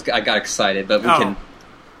and I got excited, but we can...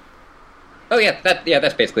 Oh, yeah,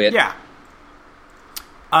 that's basically it. Yeah.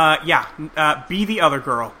 Be the other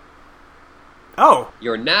girl. Oh.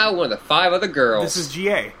 You're now one of the 5 other girls. This is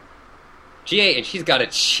GA. GA, and she's got a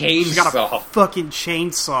chainsaw. She's got a fucking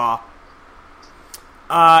chainsaw.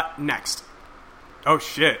 Next. Oh,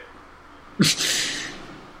 shit.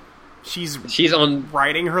 She's on...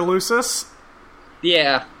 riding her Lucis?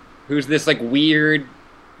 Yeah. Who's this, weird...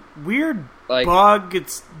 Weird bug.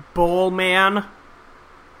 It's Bull Man.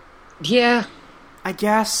 Yeah. I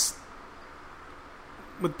guess.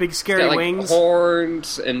 With big scary got, wings.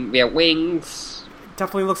 Horns and, wings.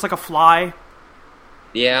 Definitely looks like a fly.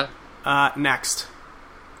 Yeah. Next.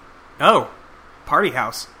 Oh. Party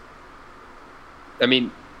house. I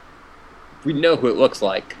mean, we know who it looks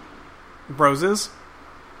like. Roses?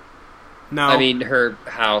 No. I mean, her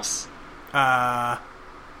house.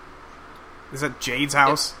 Is it Jade's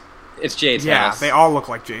house? It's Jade's Yeah, house. they all look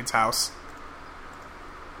like Jade's house.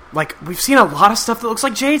 Like, we've seen a lot of stuff that looks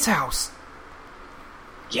like Jade's house.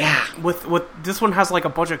 Yeah. With this one has like a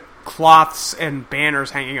bunch of cloths and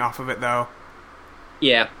banners hanging off of it, though.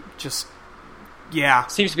 Yeah. Just, yeah.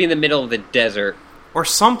 Seems to be in the middle of the desert. Or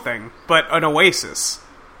something, but an oasis.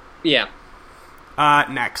 Yeah.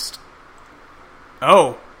 Next.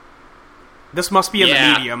 Oh. This must be in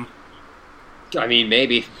the medium. I mean,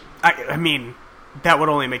 maybe. I mean, that would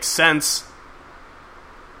only make sense.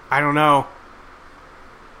 I don't know.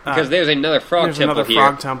 Because there's another frog There's temple another here.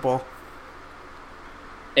 frog temple.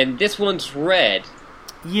 And this one's red.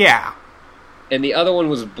 Yeah. And the other one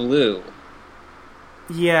was blue.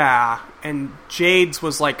 Yeah. And Jade's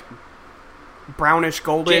was like brownish,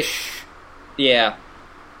 goldish. Yeah.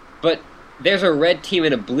 But there's a red team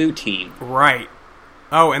and a blue team. Right.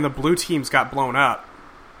 Oh, and the blue team's got blown up.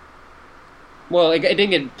 Well, it didn't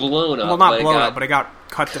get blown up. Well, not blown up, but it got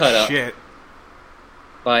cut to up. shit.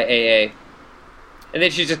 By AA. And then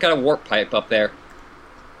she's just got a warp pipe up there.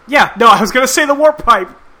 Yeah, no, I was going to say the warp pipe.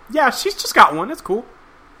 Yeah, she's just got one. It's cool.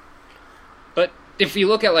 But if you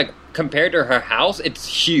look at, like, compared to her house, it's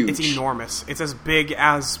huge. It's enormous. It's as big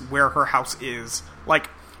as where her house is. Like,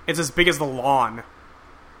 it's as big as the lawn.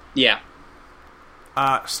 Yeah.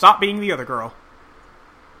 Stop being the other girl.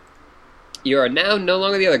 You are now no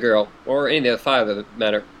longer the other girl, or any of the other five, for that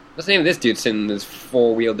matter. What's the name of this dude sitting in this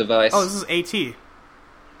four-wheel device? Oh, this is AT.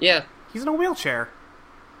 Yeah. He's in a wheelchair.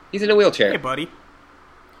 He's in a wheelchair. Hey, buddy.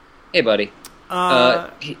 Hey, buddy.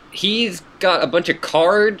 He's got a bunch of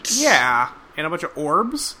cards. Yeah, and a bunch of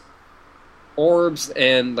orbs. Orbs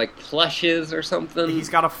and, like, plushes or something. He's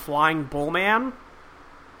got a flying bull man.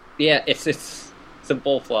 Yeah, it's a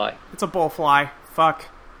bullfly. It's a bullfly. Fuck.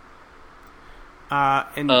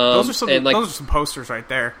 And those are some posters right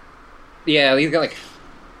there. Yeah, he's got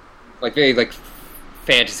like very like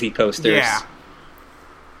fantasy posters.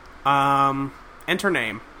 Yeah. Enter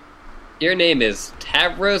name. Your name is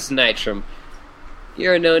Tavros Nitrum.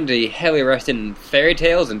 You are known to be heavily rusted in fairy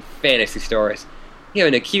tales and fantasy stories. You have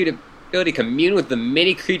an acute ability to commune with the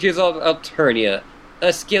many creatures of Alternia,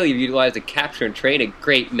 a skill you've utilized to capture and train a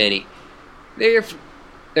great many.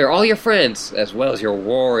 They're all your friends, as well as your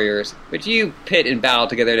warriors, which you pit in battle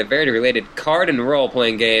together in very related card and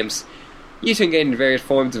role-playing games. You used to engage in various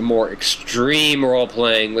forms of more extreme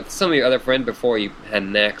role-playing with some of your other friends before you had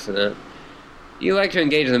an accident. You like to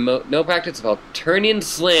engage in the no practice of Alternian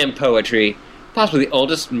slam poetry, possibly the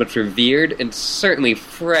oldest, most revered, and certainly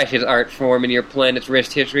freshest art form in your planet's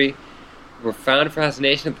rich history. A profound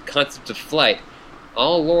fascination with the concept of flight,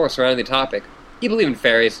 all lore surrounding the topic. You believe in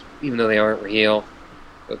fairies, even though they aren't real.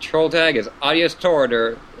 The troll tag is Audius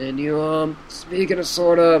Tortor, and you, speak in a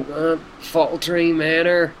sort of, faltering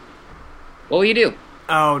manner. What will you do?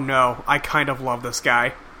 Oh no, I kind of love this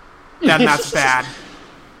guy. That's bad.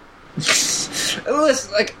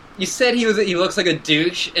 Listen, like, you said he looks like a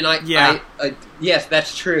douche, and yes,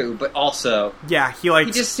 that's true, but also... Yeah, he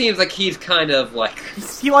just seems like he's kind of, like...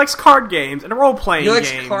 He likes card games and role-playing games.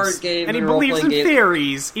 He likes card games and he believes in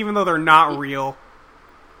theories, even though they're not real.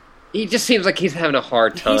 He just seems like he's having a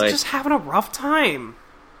hard time. He's just having a rough time.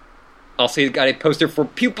 Also, he's got a poster for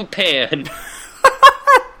Pupil Pan.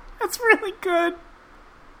 That's really good.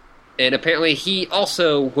 And apparently he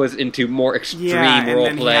also was into more extreme roleplay. And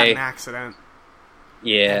then he had an accident.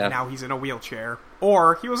 Yeah. And now he's in a wheelchair.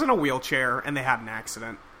 Or he was in a wheelchair and they had an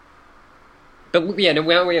accident. But yeah,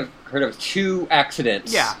 now we have heard of 2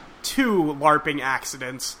 accidents. Yeah, 2 LARPing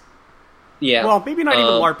accidents. Yeah. Well, maybe not even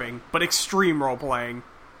LARPing, but extreme role-playing.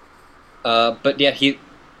 But yeah, he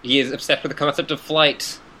is obsessed with the concept of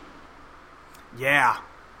flight. Yeah.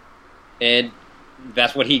 And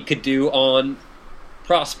that's what he could do on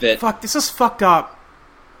CrossFit. Fuck, this is fucked up.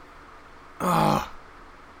 Ugh.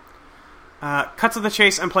 Cut to the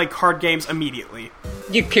chase and play card games immediately.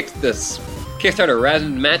 You kickstart a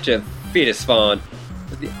random match of Fetus Spawn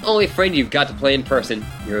with the only friend you've got to play in person,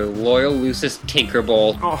 your loyal Lucis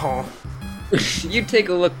Tinkerbolt. Oh. You take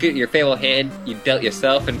a look at your fatal hand you dealt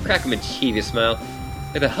yourself and crack a mischievous smile.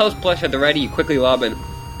 With a host plush at the ready, you quickly lob an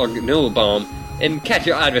Organule Bomb and catch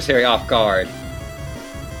your adversary off guard.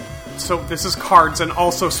 So this is cards and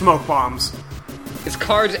also smoke bombs. It's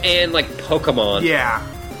cards and, like, Pokemon. Yeah.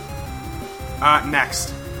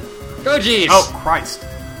 Next. Go Jeez! Oh, Christ.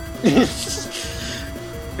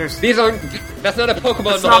 That's not a Pokemon,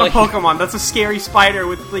 That's not a Pokemon, that's a scary spider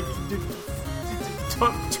with, like,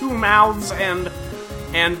 2 mouths and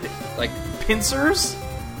like, pincers?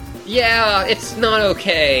 Yeah, it's not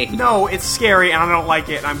okay. No, it's scary and I don't like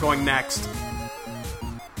it. I'm going next.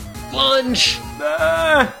 Lunge!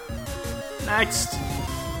 Next.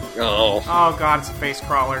 Oh, Oh god, it's a face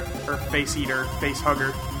crawler. Or face eater. Face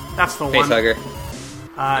hugger. That's the face one. hugger.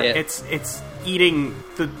 Yeah. It's eating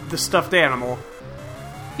the stuffed animal.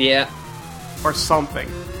 Yeah. Or something.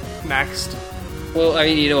 Next. Well, I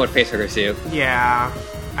mean, you know what face huggers do. Yeah,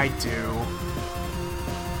 I do.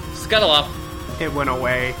 Scuttle up. It went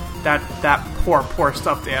away. That poor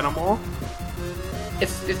stuffed animal.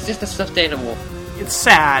 It's just a stuffed animal. It's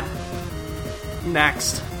sad.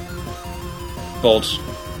 Next. Bulge.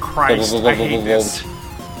 Christ, I hate this.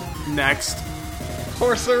 Bulge. Next.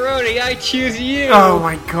 Horseroni, I choose you! Oh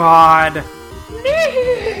my god.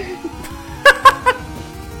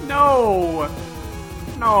 No.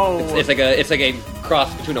 No. It's like a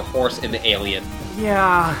cross between a horse and the alien.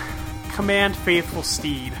 Yeah. Command faithful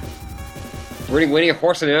steed. Winning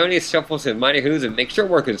Horseroni shuffles his mighty hooves and makes short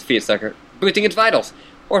work of his feet sucker, boosting its vitals.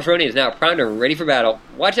 Horseroni is now primed and ready for battle.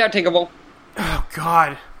 Watch out, Tinkerbell. Oh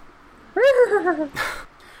god.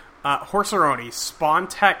 Horseroni, Spawn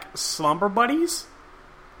Tech Slumber Buddies?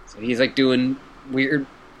 So he's like doing weird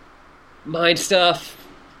mind stuff.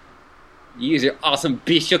 You use your awesome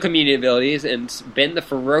bestial community abilities and bend the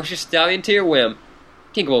ferocious stallion to your whim.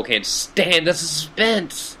 Tinkerbell can't stand the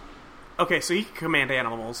suspense. Okay, so you can command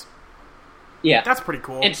animals. Yeah. That's pretty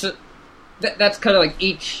cool. It's that's kind of like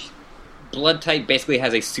each blood type basically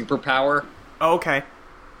has a superpower. Oh, okay.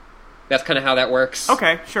 That's kind of how that works.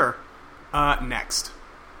 Okay, sure. Next.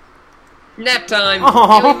 Nap time!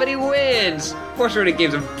 Aw. Everybody wins! Horseroni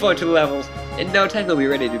gives a bunch of levels. In no time he'll be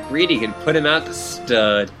ready to breed. He can put him out to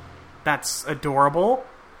stud. That's adorable.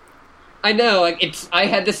 I know, like, I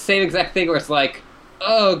had the same exact thing where it's like,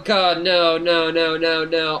 oh god, no.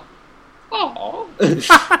 Aww.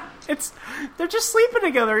 They're just sleeping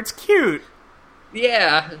together. It's cute.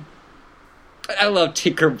 Yeah. I love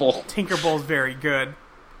Tinkerbell. Tinkerbell's very good.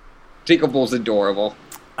 Tinkerbell's adorable.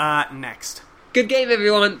 Next. Good game,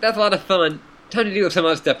 everyone. That's a lot of fun. Time to do some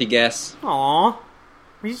other stuff, you guess. Aw.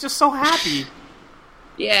 He's just so happy.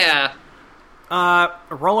 Yeah.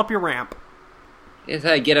 Roll up your ramp. It's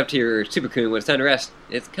how you get up to your Super Coon when it's time to rest.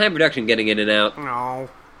 It's kind of production getting in and out. No.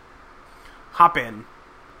 Hop in.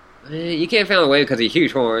 You can't find a way because of your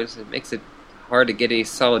huge horns. It makes it hard to get any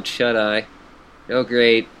solid shut-eye. Oh,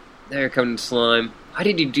 great. Now you're coming to slime. Why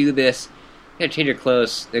did you do this? You gotta change your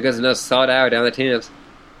clothes. There goes another solid hour down the tubes.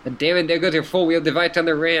 And damn it, there goes your four-wheel device down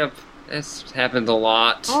the ramp. This happens a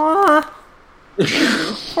lot. Aw.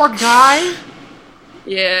 Poor guy.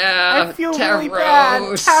 Yeah. I feel really bad.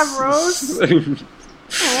 Tavros.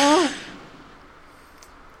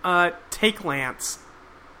 Take Lance.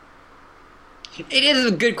 It is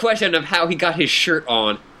a good question of how he got his shirt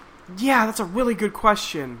on. Yeah, that's a really good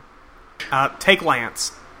question. Take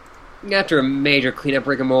Lance. After a major cleanup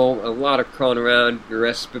rigmarole, a lot of crawling around your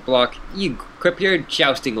respite block, you equip your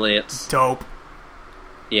jousting lance. Dope.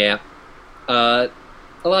 Yeah. A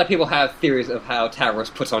lot of people have theories of how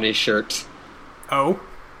Tavros puts on his shirt. Oh?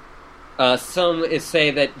 Some say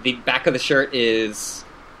that the back of the shirt is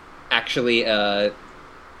actually,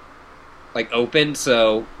 like, open,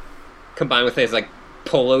 so combined with his, like,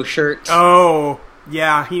 polo shirt. Oh,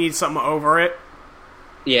 yeah, he needs something over it.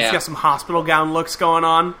 Yeah. He's got some hospital gown looks going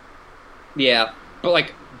on. Yeah, but,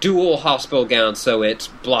 like, dual hospital gown, so it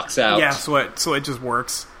blocks out. Yeah, so it just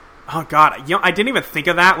works. Oh, God, you know, I didn't even think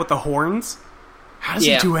of that with the horns. How does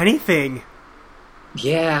he do anything?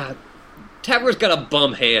 Yeah. Tavros got a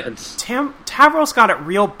bum hand. Tavros got it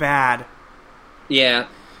real bad. Yeah.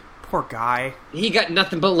 Poor guy. He got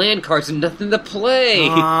nothing but land cards and nothing to play.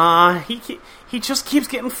 He just keeps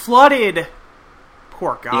getting flooded.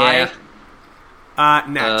 Poor guy. Yeah.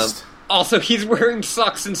 Next. Also, he's wearing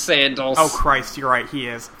socks and sandals. Oh, Christ, you're right, he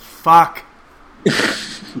is. Fuck.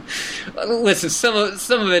 Listen, some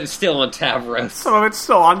of it is still on Tavros. Some of it's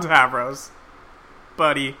still on Tavros.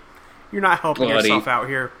 Buddy, you're not helping yourself out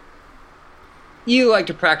here. You like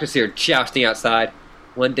to practice your jousting outside.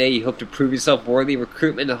 One day you hope to prove yourself worthy of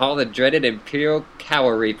recruitment to haul the dreaded Imperial Cow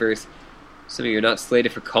Reapers. Some of you are not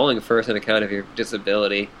slated for calling first on account of your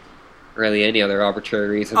disability. Or really any other arbitrary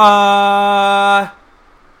reason.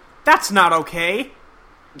 That's not okay.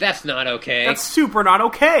 That's not okay. That's super not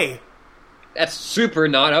okay. That's super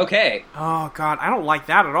not okay. Oh, God, I don't like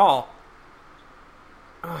that at all.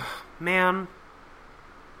 Man.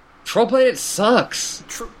 Troll Planet sucks.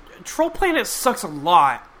 Troll Planet sucks a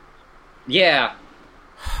lot. Yeah.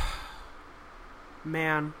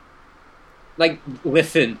 Man. Like,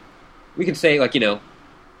 listen. We can say, like, you know,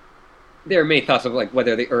 there are many thoughts of, like,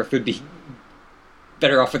 whether the Earth would be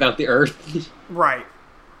better off without the Earth. Right.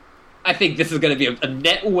 I think this is going to be a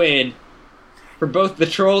net win for both the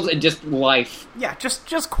trolls and just life. Yeah,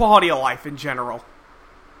 just quality of life in general.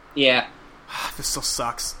 Yeah. This still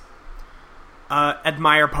sucks.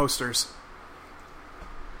 Admire posters.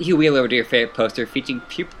 You wheel over to your favorite poster featuring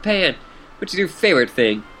Peter Pan, which is your favorite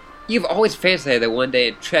thing. You've always fancied that one day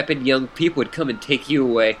intrepid young people would come and take you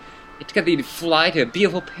away, and together you'd fly to a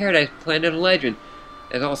beautiful paradise planet of legend.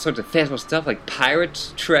 There's all sorts of fanciful stuff like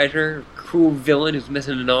pirates, treasure, a cool villain who's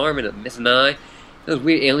missing an arm and a missing eye, those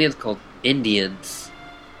weird aliens called Indians.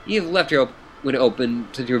 You've left your window open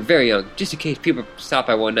since you were very young, just in case people stop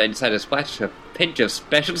by one night and decide to splash a pinch of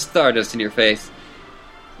special stardust in your face.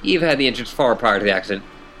 You've had the entrance far prior to the accident.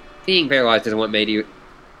 Being paralyzed isn't what made you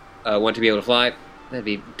want to be able to fly. That'd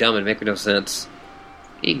be dumb and make no sense.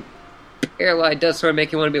 Being paralyzed does sort of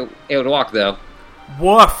make you want to be able to walk, though.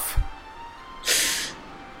 Woof.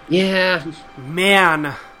 Yeah.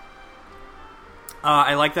 Man.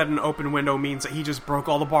 I like that an open window means that he just broke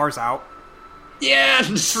all the bars out. Yeah.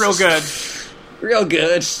 It's real good. Real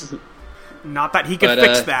good. Not that he could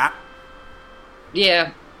fix that.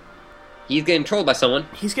 Yeah. He's getting trolled by someone.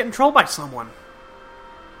 He's getting trolled by someone.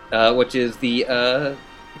 Which is the,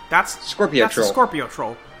 That's Scorpio troll. The Scorpio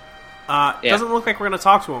troll. Yeah. Doesn't look like we're going to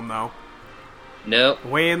talk to him, though. No.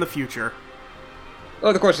 Way in the future.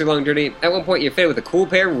 Over the course of the long journey, at one point you're fitted with a cool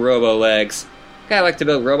pair of robo-legs. Guy likes to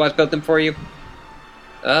build robots, built them for you.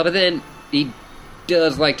 But then, he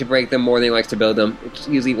does like to break them more than he likes to build them. It's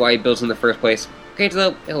usually why he builds them in the first place. Okay,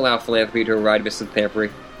 so it'll allow philanthropy to ride Mrs. Pampery.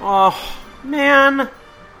 Oh, man.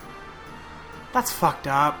 That's fucked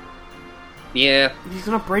up. Yeah. He's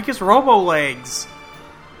gonna break his robo-legs.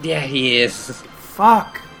 Yeah, he is.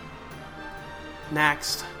 Fuck.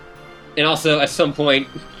 Next. And also, at some point,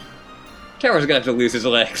 Tower's gonna have to lose his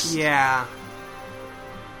legs. Yeah.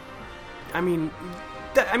 I mean,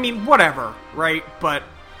 whatever, right? But,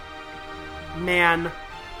 man.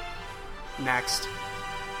 Next.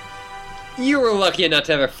 You were lucky enough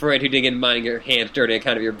to have a friend who didn't get minding your hands dirty on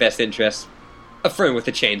account of your best interests. A friend with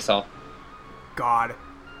a chainsaw. God.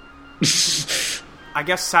 I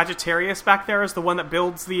guess Sagittarius back there is the one that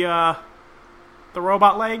builds the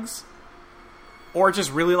robot legs? Or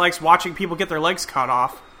just really likes watching people get their legs cut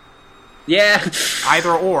off. Yeah.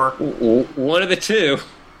 Either or. One of the two.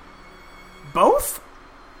 Both?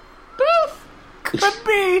 Both. Could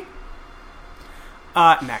be.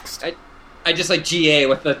 Next. I just like GA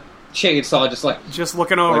with the chainsaw, just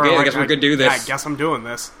looking over. Okay, I guess we could do this. Yeah, I guess I'm doing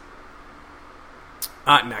this.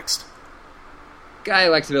 Next. Guy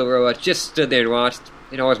who likes to build robots just stood there and watched.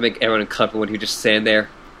 It always make everyone uncomfortable when he just stand there.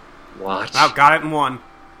 Watch. Oh, got it in one.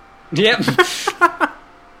 Yep.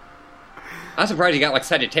 I'm surprised he got like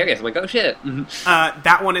Sagittarius. I'm like, oh shit.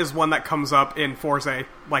 That one is one that comes up in Forza,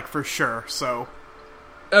 like for sure. So.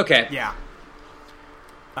 Okay. Yeah.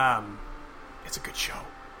 It's a good show.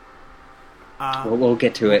 We'll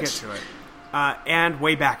get to it. We'll get to it. And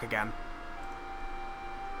way back again.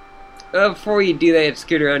 Before you do that,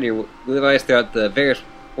 scoot around your device throughout the various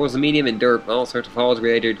forms of medium and dirt, all sorts of halls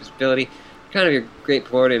related to your disability. Kind of your great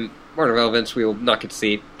Florida and more relevance we will not get to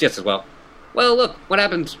see just as well. Well, look, what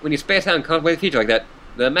happens when you space out and contemplate the future like that?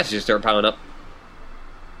 The messages start piling up.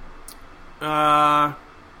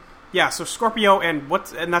 Yeah, so Scorpio and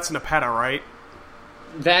that's Nepeta, right?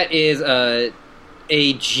 That is,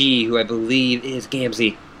 AG, who I believe is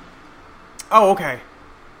Gamzee. Oh, okay.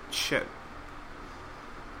 Shit.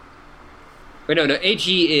 Wait, no,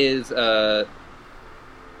 AG is, No,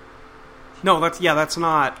 that's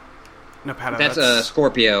not Nepeta. That's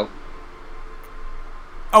Scorpio.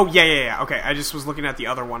 Oh, yeah. Okay, I just was looking at the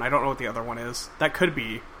other one. I don't know what the other one is. That could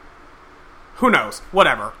be. Who knows?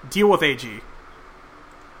 Whatever. Deal with AG.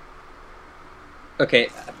 Okay,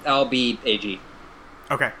 I'll be AG.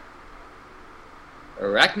 Okay.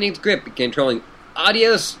 Arachnide's grip controlling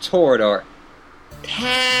Adios Torador.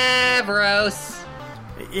 Tavros!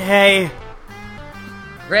 Hey.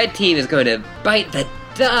 Red team is going to bite the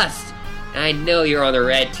dust! I know you're on the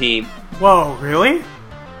red team. Whoa, really?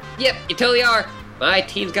 Yep, you totally are. My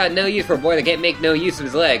team's got no use for a boy that can't make no use of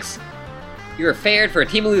his legs. You're fared for a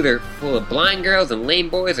team of loser, full of blind girls and lame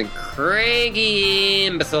boys and cranky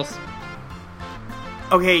imbeciles.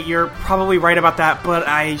 Okay, you're probably right about that, but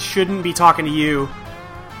I shouldn't be talking to you.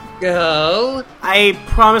 Go? I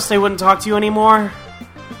promised I wouldn't talk to you anymore.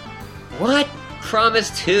 What?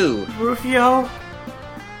 Promise to? Rufio?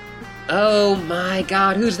 Oh my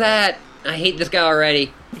god, who's that? I hate this guy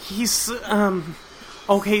already. He's,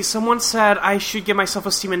 Okay, someone said I should give my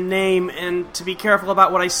self-esteem a name and to be careful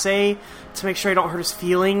about what I say to make sure I don't hurt his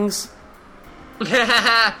feelings.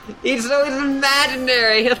 He's always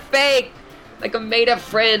imaginary, a fake! Like a made-up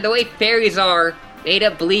friend, the way fairies are.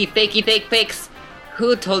 Made-up believe, fakey fake fakes.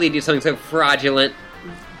 Who told you to do something so fraudulent?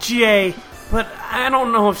 GA, but I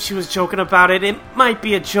don't know if she was joking about it. It might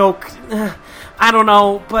be a joke. I don't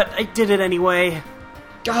know, but I did it anyway.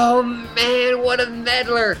 Oh man, what a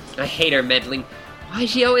meddler! I hate her meddling. Why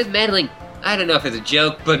is she always meddling? I don't know if it's a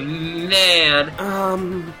joke, but man...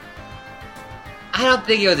 I don't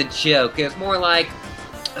think it was a joke. It was more like...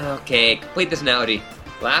 Okay, complete this analogy.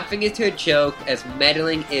 Laughing is to a joke as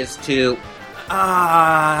meddling is to...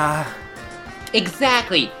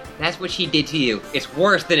 Exactly! That's what she did to you. It's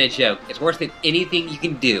worse than a joke. It's worse than anything you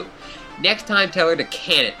can do. Next time, tell her to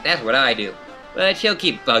can it. That's what I do. But she'll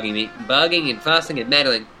keep bugging me. Bugging and fussing and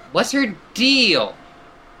meddling. What's her deal?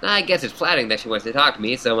 I guess it's flattering that she wants to talk to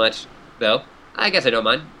me so much, though. I guess I don't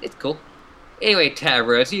mind. It's cool. Anyway,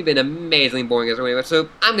 Tavros, you've been amazingly boring as always, so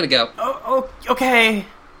I'm gonna go. Oh, okay.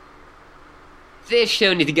 This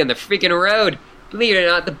show needs to get on the freaking road. Believe it or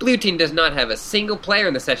not, the blue team does not have a single player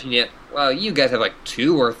in the session yet. Well, you guys have like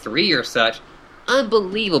 2 or 3 or such.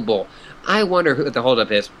 Unbelievable. I wonder who the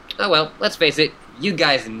holdup is. Oh well, let's face it. You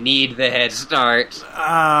guys need the head start.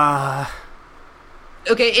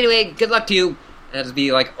 Okay, anyway, good luck to you. That'll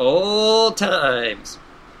be like old times.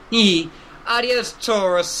 Adios,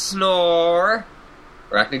 Taurus Snore.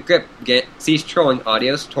 Arachnid Grip, cease trolling.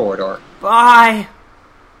 Adios, Torador. Bye.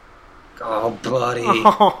 Oh, buddy.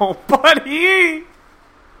 Oh, buddy.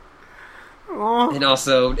 Oh. And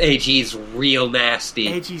also, AG's real nasty.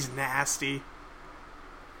 AG's nasty.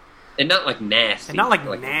 And not like nasty. And not like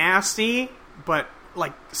nasty, but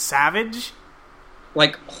like savage.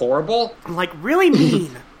 Like horrible? Like really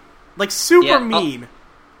mean. Like super mean.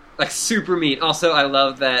 Like super mean. Also, I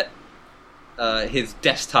love that his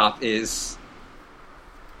desktop is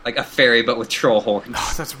like a fairy but with troll horns.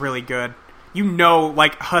 Oh, that's really good. You know,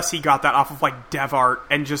 like, Hussey got that off of, like, DevArt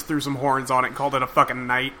and just threw some horns on it and called it a fucking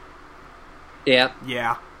knight. Yeah.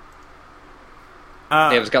 Yeah.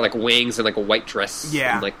 Yeah, it's got, like, wings and, like, a white dress.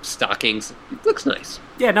 Yeah. And, like, stockings. It looks nice.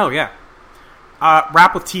 Yeah, no, yeah.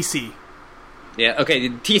 Rap with TC. Yeah, okay,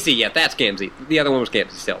 TC, yeah, that's Gamzee. The other one was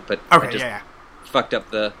Gamzee still, but okay, I just yeah. fucked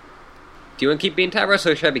up the... Do you want to keep being Tavros,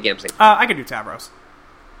 or should I be Gamzee? I can do Tavros.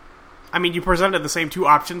 I mean, you presented the same 2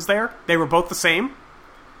 options there. They were both the same.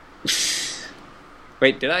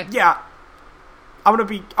 Wait, did I? Yeah. I want to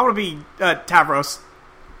be Tavros.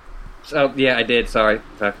 Oh, yeah, I did, sorry.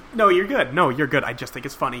 No, you're good. I just think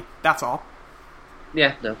it's funny. That's all.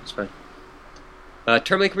 Yeah, no, it's fine.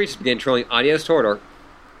 Terminally Creatures began trolling Adios Torador.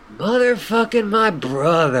 Motherfucking my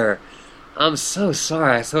brother. I'm so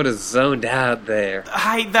sorry, I sort of zoned out there.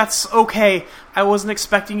 Hi, that's okay. I wasn't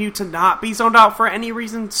expecting you to not be zoned out for any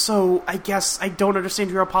reason, so I guess I don't understand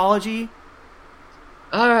your apology.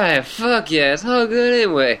 Alright, fuck yeah, it's all good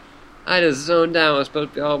anyway. I just zoned out. I was supposed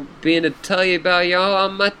to be all being to tell you about y'all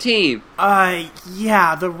on my team.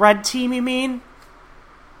 Yeah, the red team, you mean?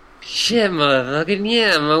 Shit, motherfucking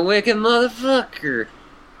yeah, I'm a wicked motherfucker.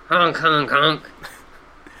 Honk, honk, honk.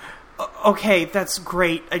 Okay, that's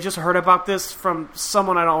great. I just heard about this from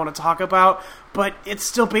someone I don't want to talk about, but it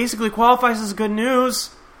still basically qualifies as good news.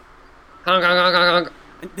 Honk, honk, honk, honk,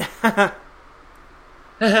 honk.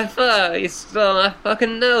 Fuck, you stole my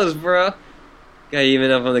fucking nose, bro. Got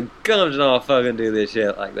even up on the gums and I'll fucking do this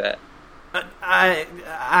shit like that.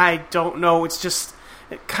 I don't know. It's just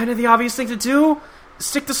kind of the obvious thing to do.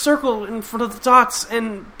 Stick the circle in front of the dots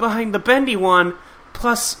and behind the bendy one.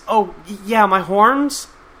 Plus, oh, yeah, my horns?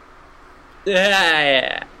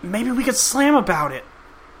 Yeah. Maybe we could slam about it.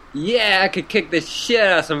 Yeah, I could kick the shit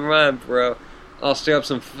out of some rhyme, bro. I'll stir up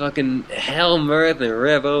some fucking hell mirth and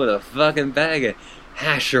rip over the fucking bag of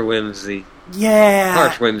Hasher whimsy. Yeah.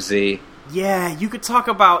 Harsh whimsy. Yeah, you could talk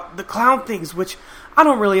about the clown things, which I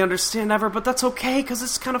don't really understand ever, but that's okay, because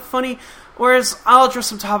it's kind of funny. Whereas I'll address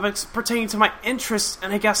some topics pertaining to my interests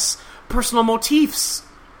and, I guess, personal motifs.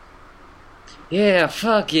 Yeah,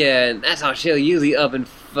 fuck yeah, and that's how she'll usually up and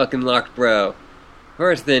fucking locked, bro.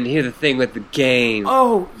 First then, here's the thing with the game.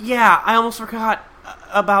 Oh, yeah, I almost forgot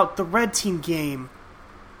about the red team game.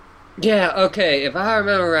 Yeah, okay, if I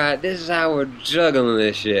remember right, this is how we're juggling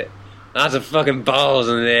this shit. Lots of fucking balls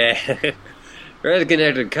in there. Red's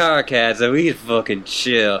connected to Carcat, so he's fucking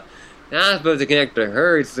chill. Now I'm supposed to connect to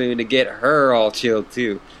her soon to get her all chill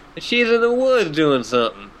too. And she's in the woods doing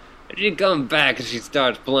something. And she comes back and she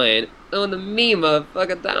starts playing. And when the me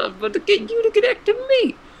motherfucker time I'm supposed to get you to connect to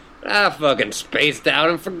me. But I fucking spaced out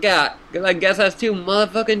and forgot. Cause I guess I was too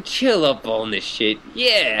motherfucking chill up on this shit.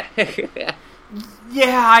 Yeah.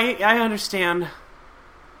 Yeah, I understand.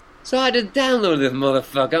 So I just downloaded this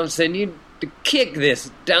motherfucker. I'm sending you to kick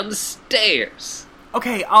this down the stairs.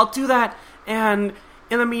 Okay, I'll do that, and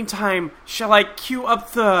in the meantime, shall I cue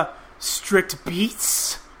up the strict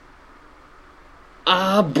beats?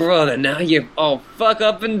 Ah, brother, now you're all fuck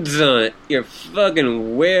up and done it. You're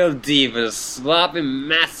fucking well deep in a sloppy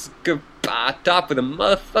massacre pie top with a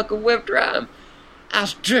motherfucker whipped rhyme. How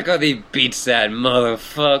strict are these beats, that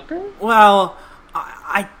motherfucker? Well,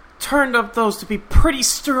 I turned up those to be pretty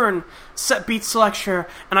stern set beats lecture,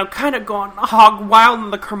 and I'm kind of going hog wild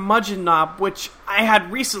on the curmudgeon knob, which I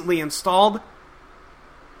had recently installed.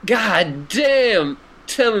 God damn!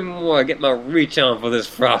 Tell me more, get my reach on for this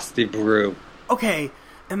frosty brew. Okay,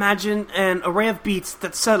 imagine an array of beats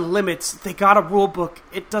that set limits. They got a rule book.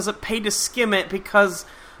 It doesn't pay to skim it because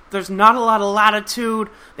there's not a lot of latitude.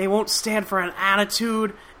 They won't stand for an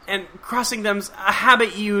attitude. And crossing them's a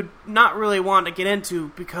habit you'd not really want to get into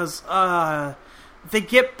because, they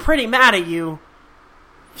get pretty mad at you.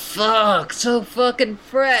 Fuck, so fucking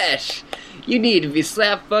fresh. You need to be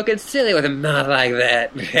slap fucking silly with a mouth like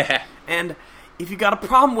that. And if you got a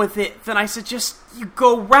problem with it, then I suggest you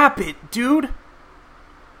go rap it, dude.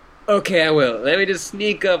 Okay, I will. Let me just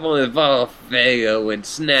sneak up on this ball of Fago and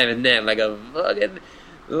snap his neck like a fucking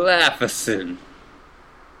Laugherson.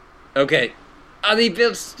 Okay, are these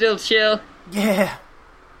builds still chill? Yeah.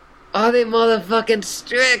 Are they motherfucking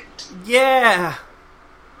strict? Yeah.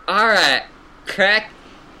 Alright, crack.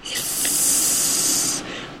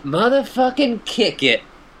 Motherfucking kick it.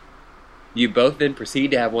 You both then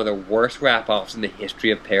proceed to have one of the worst rap-offs in the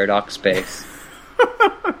history of Paradox Space.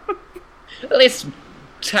 At least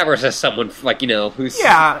Tavros has someone, like, you know, who's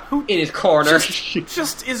who in his corner.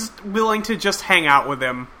 just is willing to just hang out with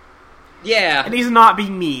him. Yeah. And he's not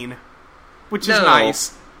being mean, which is No.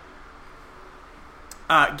 nice.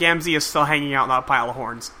 Gamzee is still hanging out in that pile of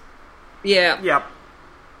horns. Yeah. Yep.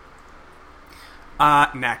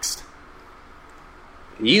 Next.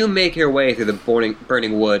 You make your way through the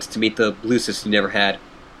burning woods to meet the Lucis you never had.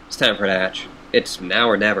 It's time for a hatch. It's now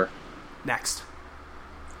or never. Next.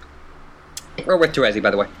 We're with Terezi,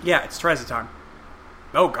 by the way. Yeah, it's Terezi time.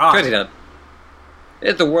 Oh, God. Terezi time.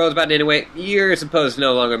 If the world's about to end anyway, you're supposed to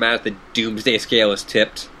no longer matter if the Doomsday Scale is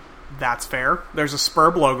tipped. That's fair. There's a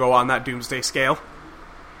Spurb logo on that Doomsday Scale.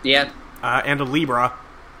 Yeah. And a Libra.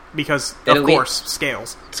 Because, And of a course,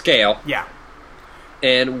 scales. Scale. Yeah.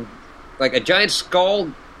 And, like, a giant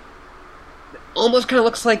skull almost kind of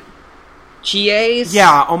looks like Chie's.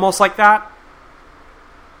 Yeah, almost like that.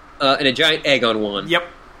 And a giant egg on one. Yep.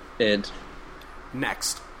 And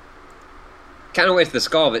Next. counterweights the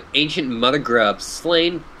skull of an ancient mother grub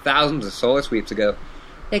slain thousands of solar sweeps ago.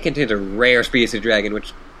 It contains a rare species of dragon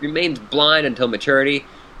which remains blind until maturity,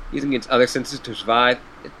 using its other senses to survive.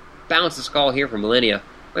 It balanced the skull here for millennia,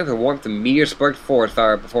 waiting for the warmth of meteor-sparked forest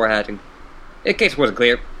fire before hatching. In case it wasn't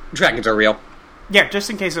clear, dragons are real. Yeah, just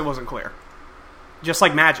in case it wasn't clear. Just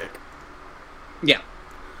like magic. Yeah.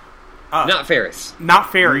 Not fairies.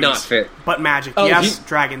 Not fairies. Not fair. But magic, Oh, yes.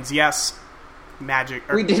 Dragons, yes. Magic.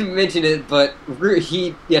 We didn't mention it, but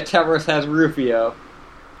Tavros has Rufio.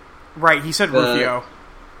 Right, he said Rufio.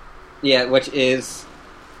 Yeah, which is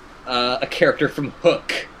a character from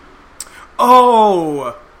Hook.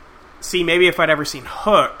 Oh! See, maybe if I'd ever seen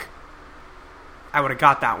Hook, I would have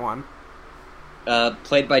got that one.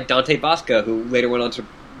 Played by Dante Bosco, who later went on to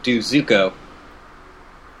do Zuko.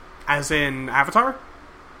 As in Avatar?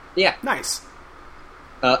 Yeah. Nice.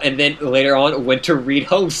 And then later on went to read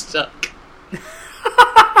Homestuck.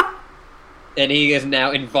 And he is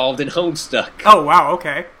now involved in Homestuck. Oh, wow,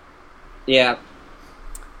 okay. Yeah.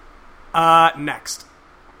 Next.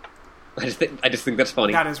 I just think that's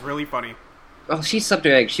funny. That is really funny. Well, she's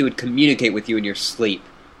something like she would communicate with you in your sleep.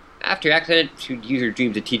 After your accident, she would use her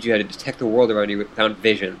dreams to teach you how to detect the world around you without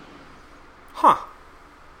vision. Huh.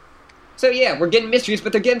 So yeah, we're getting mysteries,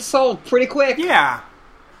 but they're getting solved pretty quick. Yeah.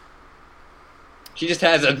 She just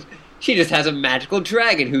has a magical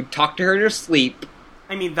dragon who talked to her in her sleep.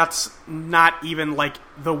 I mean, that's not even, like,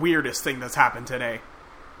 the weirdest thing that's happened today.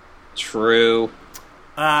 True.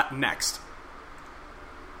 Next.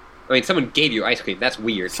 I mean, someone gave you ice cream. That's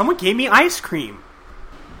weird. Someone gave me ice cream.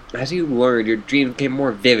 As you learned, your dreams became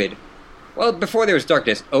more vivid. Well, before there was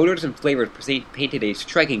darkness, odors and flavors painted a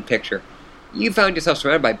striking picture. You found yourself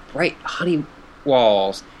surrounded by bright honey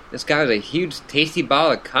walls. The sky was a huge, tasty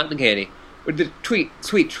ball of cotton candy, with the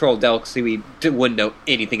sweet troll delicacy we wouldn't know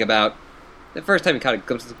anything about. The first time you caught a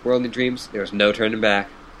glimpse of the world in your dreams, there was no turning back.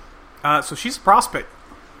 So she's a prospect.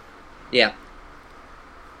 Yeah.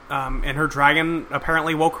 And her dragon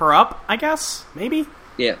apparently woke her up, I guess? Maybe?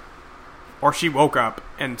 Yeah. Or she woke up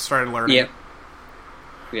and started learning. Yeah.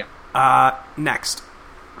 Yeah. Next.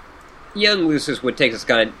 Young Lucis would take this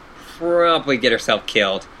guy and probably get herself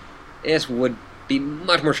killed. This would be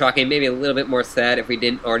much more shocking, maybe a little bit more sad if we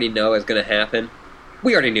didn't already know it was going to happen.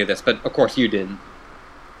 We already knew this, but of course you didn't.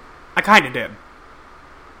 I kinda did.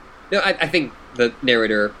 No, I think the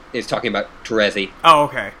narrator is talking about Terezi. Oh,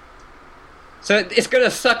 okay. So it's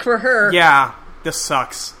gonna suck for her. Yeah, this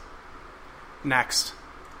sucks. Next.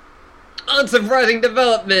 Unsurprising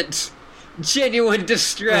development. Genuine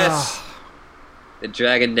distress. Ugh. The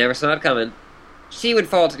dragon never saw it coming. She would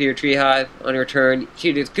fall to your tree hive. On your return,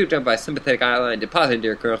 she'd be scooped up by a sympathetic ally and deposited into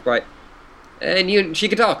your kernel sprite. And she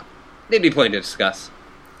could talk. They'd be plenty to discuss.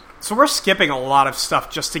 So we're skipping a lot of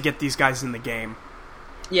stuff just to get these guys in the game.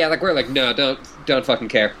 Yeah, like we're like, no, don't fucking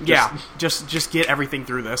care. Just get everything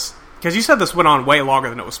through this. Because you said this went on way longer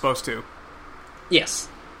than it was supposed to. Yes.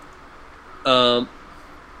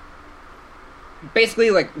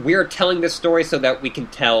 Basically, like, we're telling this story so that we can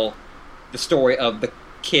tell the story of the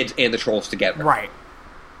kids and the trolls together. Right.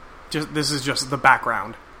 This is just the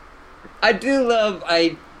background. I do love,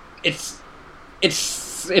 it's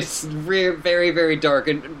very, very dark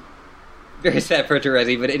and very sad for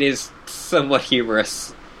Terezi, but it is somewhat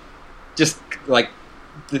humorous. Just, like,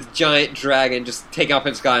 the giant dragon just taking off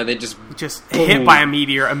in the sky and then just boom. Hit by a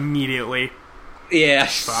meteor immediately. Yeah.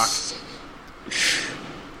 Fuck.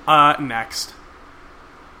 Next.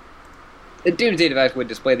 The Doomsday device would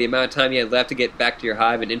display the amount of time you had left to get back to your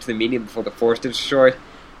hive and into the medium before the forest is destroyed.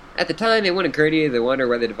 At the time, it wouldn't occur to you to wonder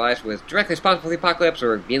whether the device was directly responsible for the apocalypse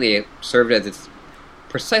or merely served as its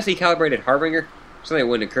precisely calibrated harbinger. Something that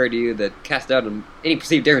wouldn't occur to you that cast doubt on any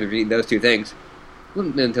perceived difference between those two things.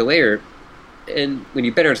 Until later, and when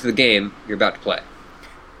you better into the game you're about to play.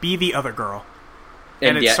 Be the other girl.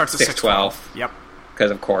 And it yet, starts at 612. Yep. Because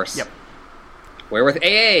of course. Yep. We're with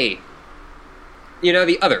AA. You know,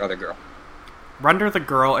 the other girl. Render the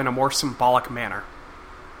girl in a more symbolic manner.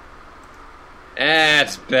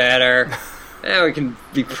 That's better. Now we can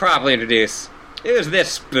be properly introduced. It was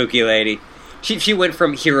this spooky lady. She went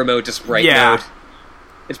from hero mode to sprite mode.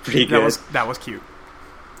 It's pretty good. That was cute.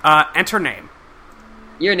 Enter name.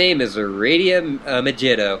 Your name is Aradia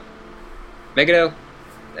Megiddo. Megiddo?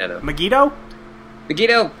 I don't know. Megiddo?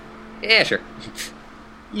 Megiddo? Yeah, sure.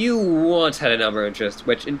 You once had a number of interests,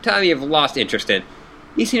 which in time you've lost interest in.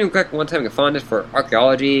 You seem to recollect once having a fondness for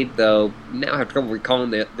archaeology, though now have trouble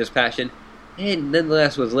recalling this passion, and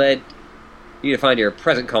nonetheless was led you to find your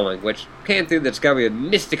present calling, which came through the discovery of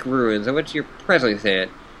mystic ruins on which you presently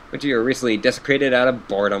stand, which you were recently desecrated out of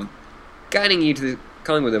boredom, guiding you to the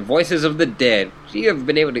calling with the voices of the dead, which you have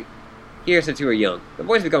been able to hear since you were young. The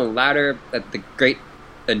voice becoming louder as the great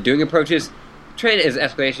undoing approaches. The trend as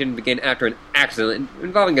escalation began after an accident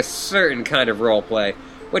involving a certain kind of roleplay,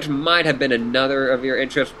 which might have been another of your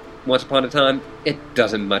interests once upon a time. It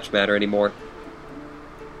doesn't much matter anymore.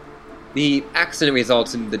 The accident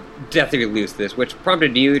results in the death of your Lucis, which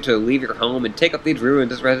prompted you to leave your home and take up these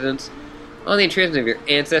ruins as residence. On the intrusion of your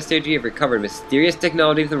ancestors, you have recovered mysterious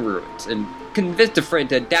technology from the ruins, and convinced a friend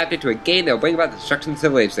to adapt it to a game that will bring about the destruction of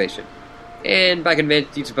civilization. And by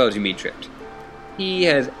convinced, you suppose you mean tricked. He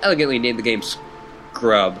has elegantly named the game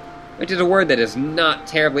Scrub, which is a word that is not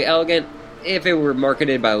terribly elegant. If it were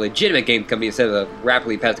marketed by a legitimate game company instead of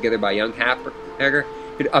rapidly passed together by a young hacker,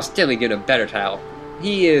 who'd ostensibly given a better title.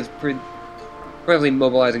 He is presently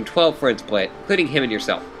mobilizing 12 friends to play it, including him and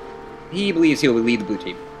yourself. He believes he will lead the blue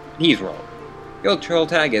team. He's wrong. Your troll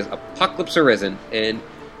tag is Apocalypse Arisen, and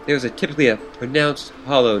there's typically a pronounced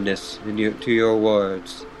hollowness to your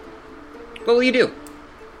words. What will you do?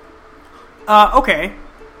 Okay.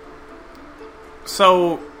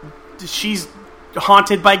 So, she's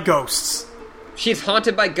haunted by ghosts. She's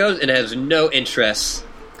haunted by ghosts and has no interests.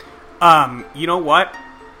 You know what?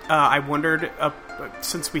 I wondered,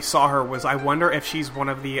 since we saw her, I wonder if she's one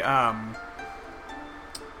of the,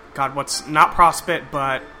 God, what's, not Prospit,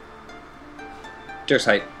 but...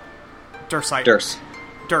 Dursite.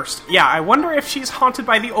 Durst. Yeah, I wonder if she's haunted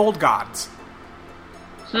by the old gods.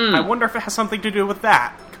 I wonder if it has something to do with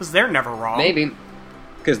that, because they're never wrong. Maybe.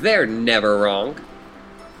 Because they're never wrong.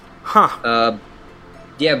 Huh.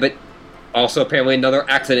 Yeah, but also apparently another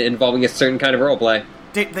accident involving a certain kind of roleplay.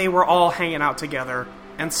 They were all hanging out together,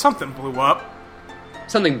 and something blew up.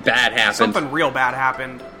 Something bad happened. Something real bad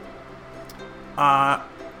happened.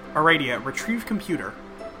 Aradia, retrieve computer.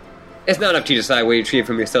 It's not up to you to decide what you retrieve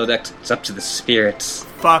from your Celodex. It's up to the spirits.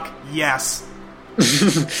 Fuck yes.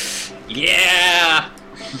 Yeah!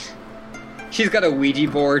 She's got a Ouija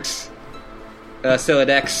board.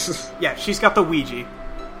 Celodex. Yeah, she's got the Ouija.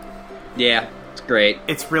 Yeah, it's great.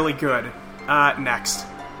 It's really good. Next.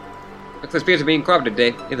 Looks like the spirits are being corrupted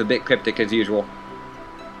today. It's a bit cryptic as usual.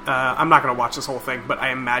 I'm not going to watch this whole thing, but I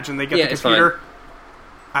imagine they get the it's computer. Fine.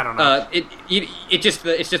 I don't know. It's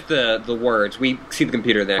just the words. We see the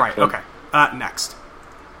computer there. Right, okay. Next.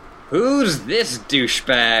 Who's this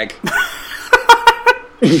douchebag?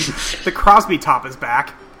 The Crosby top is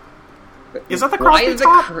back. Is that the Why Crosby is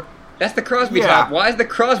top? That's the Crosby Yeah. top. Why is the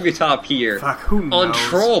Crosby top here? Fuck, who knows? On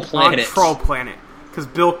Troll Planet. On Troll Planet.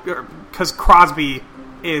 Because Crosby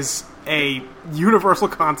is a universal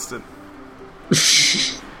constant.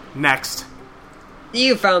 Next.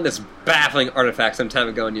 You found this baffling artifact some time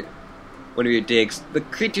ago in one of your digs. The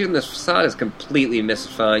creature in the facade is completely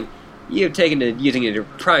mystifying. You have taken to using it in your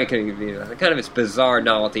prime convenience, kind of its bizarre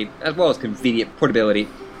novelty, as well as convenient portability.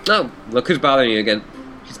 Oh, look who's bothering you again.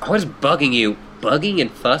 She's always bugging you. Bugging and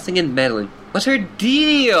fussing and meddling. What's her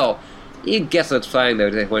deal? You guess what's flying though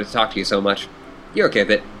they want to talk to you so much. You're okay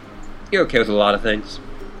with it. You're okay with a lot of things.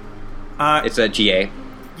 It's a GA.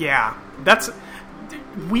 Yeah. That's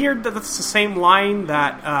weird that that's the same line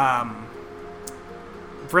that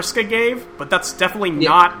Vriska gave, but that's definitely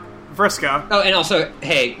not Vriska. Oh, and also,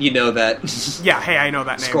 hey, you know that. Yeah, hey, I know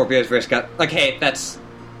that name. Scorpio's Vriska. Like, hey,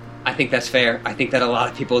 I think that's fair. I think that a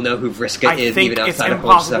lot of people know who Vriska is, even outside of it's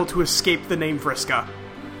impossible to escape the name Vriska.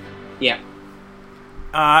 Yeah.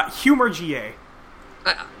 Humor GA.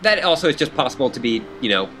 That also is just possible to be,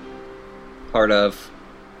 part of...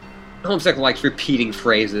 Homestuck likes repeating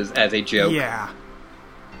phrases as a joke. Yeah.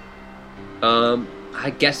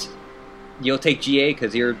 I guess you'll take GA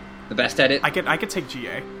because you're the best at it. I could take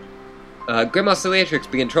GA. Grandma Ciliatrix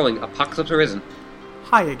began trolling Apocalypse Arisen.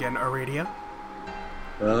 Hi again, Aradia.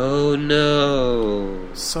 Oh no.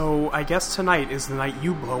 So, I guess tonight is the night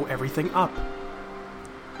you blow everything up.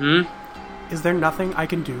 Hmm? Is there nothing I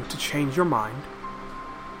can do to change your mind?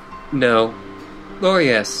 No. Or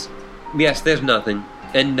yes. Yes, there's nothing.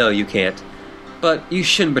 And no, you can't. But you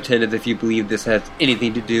shouldn't pretend as if you believe this has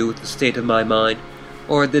anything to do with the state of my mind,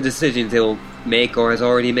 or the decisions he'll make or has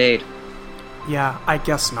already made. Yeah, I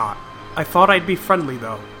guess not. I thought I'd be friendly,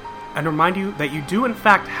 though, and remind you that you do in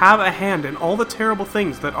fact have a hand in all the terrible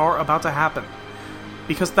things that are about to happen.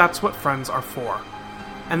 Because that's what friends are for.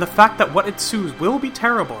 And the fact that what ensues will be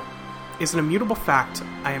terrible is an immutable fact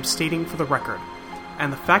I am stating for the record.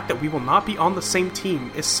 And the fact that we will not be on the same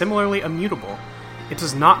team is similarly immutable. It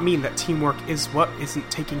does not mean that teamwork is what isn't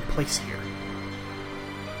taking place here.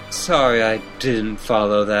 Sorry I didn't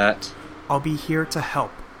follow that. I'll be here to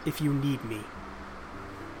help if you need me.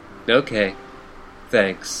 Okay.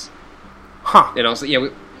 Thanks. Huh. And also, yeah,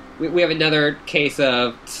 we have another case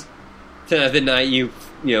of tonight's the night you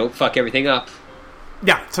fuck everything up.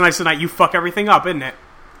 Yeah, tonight's the night you fuck everything up, isn't it?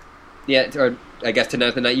 Yeah, or I guess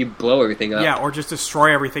tonight's the night you blow everything up. Yeah, or just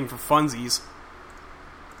destroy everything for funsies.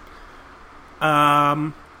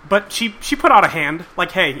 But she put out a hand,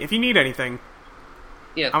 like, hey, if you need anything,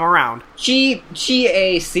 yeah, I'm around.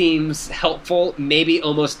 GA seems helpful, maybe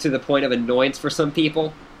almost to the point of annoyance for some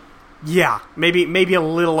people. Yeah, maybe a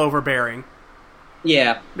little overbearing.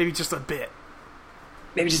 Yeah. Maybe just a bit.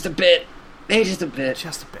 Maybe just a bit. Just a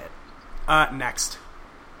bit. Next.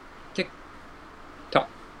 Tick, tock.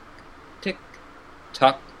 Tick,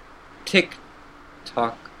 tock. Tick,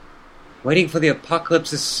 tock. Waiting for the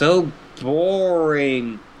apocalypse is so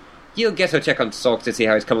boring. You'll guess I'll check on Sulk to see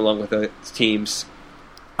how he's coming along with the teams.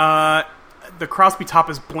 The Crosby top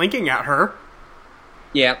is blinking at her.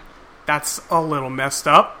 Yeah. That's a little messed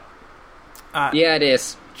up. Yeah, it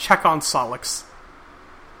is. Check on Solix.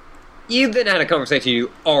 You then had a conversation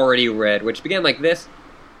you already read, which began like this.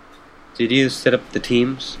 Did you set up the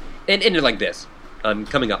teams? And ended like this. I'm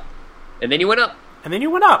coming up. And then you went up. And then you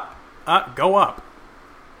went up. Go up.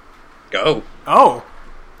 Go. Oh.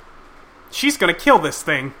 She's gonna kill this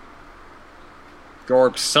thing.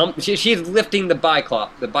 Or she's lifting the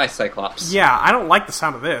Bicyclops. Yeah, I don't like the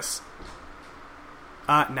sound of this.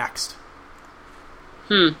 Next.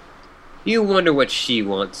 You wonder what she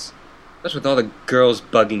wants. What's with all the girls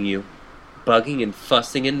bugging you? Bugging and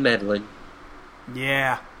fussing and meddling.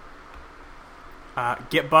 Yeah.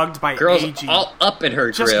 Get bugged by girls AG. all up in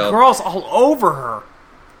her Just drill. girls all over her.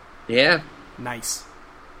 Yeah. Nice.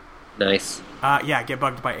 Yeah, get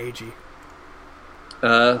bugged by AG.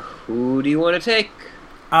 Who do you want to take?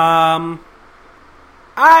 I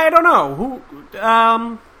don't know. Who,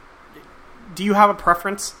 do you have a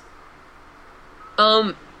preference?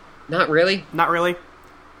 Not really. Not really?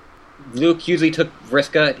 Luke usually took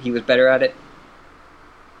Vriska. He was better at it.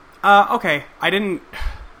 Okay. I didn't...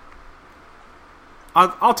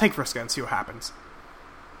 I'll take Vriska and see what happens.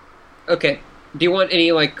 Okay. Do you want any,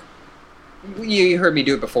 You heard me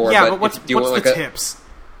do it before, yeah, but what's the tips?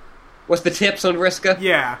 What's the tips on Vriska?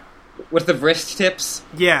 Yeah. What's the wrist tips?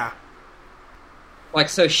 Yeah.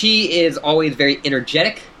 So she is always very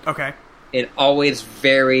energetic. Okay. And always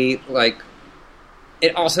very,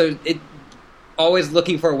 always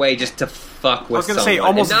looking for a way just to fuck with someone. I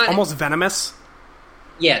was going to say, almost venomous.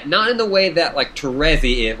 Yeah, not in the way that,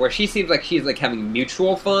 Terezi is, where she seems like she's, having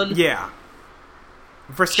mutual fun. Yeah.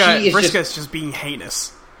 Vriska is just being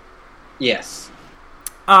heinous. Yes.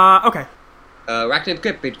 Okay. Arachnid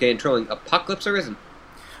Grip began trolling Apocalypse Arisen.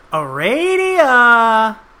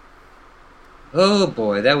 Aradia! Oh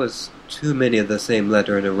boy, that was too many of the same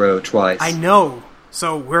letter in a row twice. I know.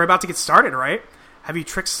 So we're about to get started, right? Have you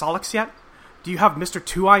tricked Solix yet? Do you have Mr.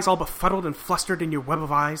 Two Eyes all befuddled and flustered in your web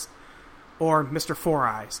of eyes? Or Mr. Four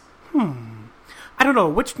Eyes? I don't know,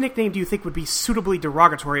 which nickname do you think would be suitably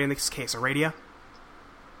derogatory in this case, Aradia?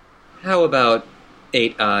 How about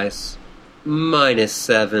 8 Eyes?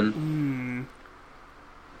 -7.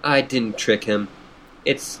 I didn't trick him.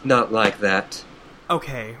 It's not like that.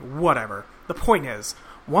 Okay, whatever. The point is,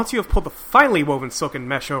 once you have pulled the finely woven silken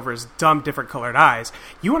mesh over his dumb, different-colored eyes,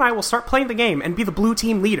 you and I will start playing the game and be the blue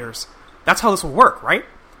team leaders. That's how this will work, right?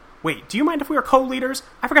 Wait, do you mind if we are co-leaders?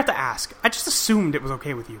 I forgot to ask. I just assumed it was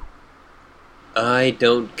okay with you. I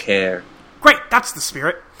don't care. Great, that's the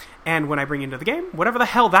spirit. And when I bring you into the game, whatever the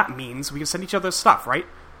hell that means, we can send each other stuff, right?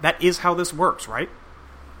 That is how this works, right?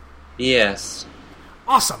 Yes.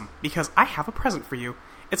 Awesome, because I have a present for you.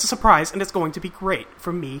 It's a surprise, and it's going to be great.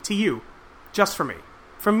 From me to you. Just for me.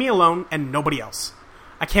 From me alone, and nobody else.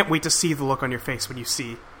 I can't wait to see the look on your face when you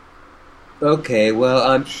see. Okay, well,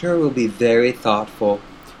 I'm sure we'll be very thoughtful.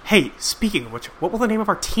 Hey, speaking of which, what will the name of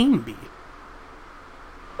our team be?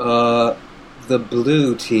 The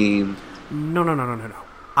blue team. No.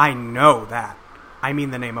 I know that. I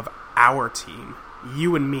mean the name of our team.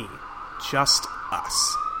 You and me. Just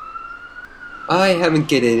us. I haven't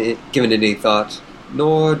given it any thought,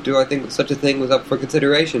 nor do I think such a thing was up for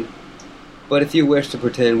consideration. But if you wish to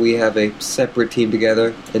pretend we have a separate team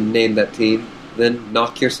together and name that team, then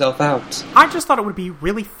knock yourself out. I just thought it would be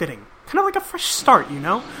really fitting. Kind of like a fresh start, you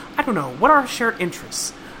know? I don't know, what are our shared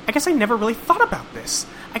interests? I guess I never really thought about this.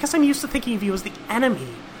 I guess I'm used to thinking of you as the enemy.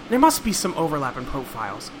 There must be some overlap in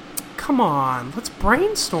profiles. Come on, let's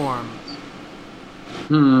brainstorm.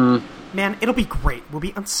 Man, it'll be great. We'll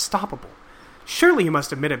be unstoppable. Surely you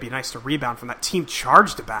must admit it'd be nice to rebound from that Team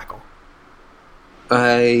Charge debacle.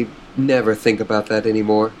 I never think about that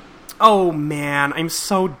anymore. Oh man, I'm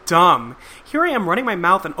so dumb. Here I am running my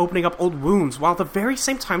mouth and opening up old wounds while at the very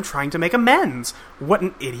same time trying to make amends. What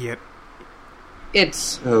an idiot.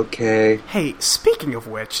 It's okay. Hey, speaking of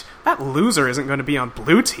which, that loser isn't going to be on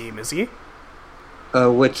blue team, is he?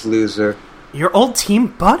 Which loser? Your old team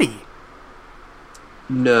buddy.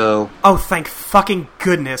 No. Oh, thank fucking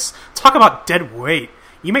goodness. Talk about dead weight.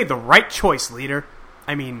 You made the right choice, leader.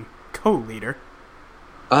 I mean, co-leader.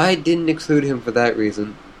 I didn't exclude him for that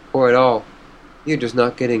reason. Or at all. You're just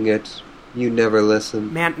not getting it. You never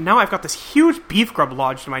listen. Man, now I've got this huge beef grub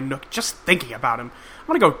lodged in my nook just thinking about him. I'm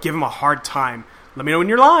gonna go give him a hard time. Let me know when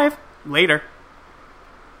you're live. Later.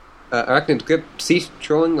 Arachnid Grip, cease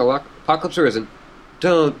trolling Apocalypse Arisen.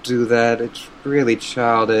 Don't do that. It's really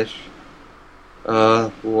childish.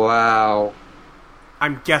 Wow.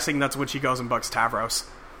 I'm guessing that's when she goes and bugs Tavros.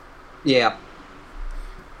 Yeah.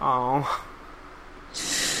 Oh.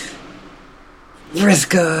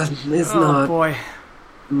 Vriska is not boy.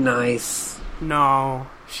 nice. No,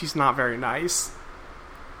 she's not very nice.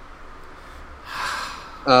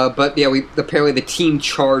 But yeah, apparently the Team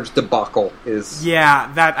Charge debacle is...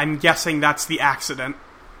 Yeah, I'm guessing that's the accident.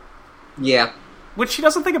 Yeah. Which she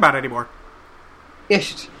doesn't think about anymore. Yeah,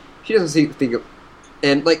 she doesn't think of...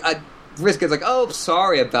 And, like, Vriska's like, oh,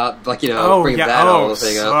 sorry about, like, bringing that whole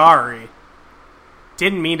thing up. Sorry.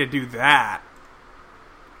 Didn't mean to do that.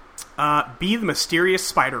 Be the mysterious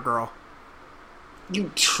Spider Girl.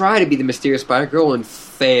 You try to be the mysterious Spider Girl and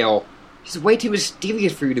fail. She's way too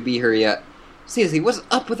mysterious for you to be her yet. Seriously, what's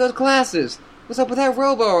up with those glasses? What's up with that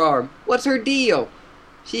robo-arm? What's her deal?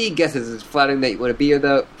 She guesses it's flattering that you want to be her,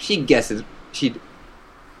 though. She guesses she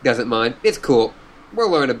doesn't mind. It's cool. We'll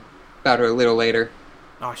learn about her a little later.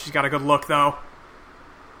 Oh, she's got a good look, though.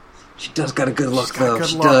 She does got a good look, though.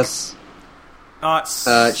 She does.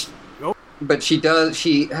 But she does.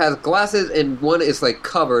 She has glasses, and one is like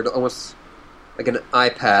covered, almost like an eye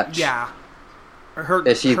patch. Yeah.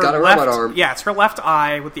 And she's got a robot arm. Yeah, it's her left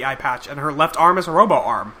eye with the eye patch, and her left arm is a robo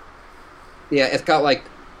arm. Yeah, it's got like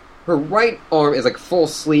her right arm is like full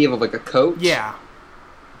sleeve of like a coat. Yeah.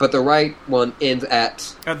 But the right one ends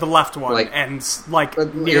at the left one ends like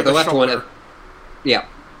near the left shoulder. Yeah.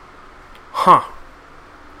 Huh.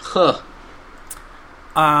 Huh.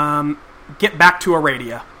 Get back to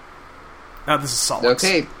Aradia. This is Solix.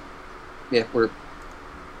 Okay. Yeah, we're...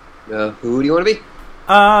 who do you want to be?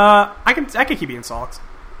 I can keep being Solix.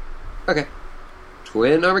 Okay.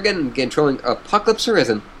 Twin Armageddon, again trolling Apocalypse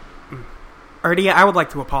Arisen. Aradia, I would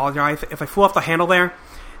like to apologize if I flew off the handle there.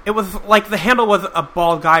 It was like the handle was a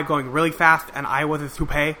bald guy going really fast, and I was a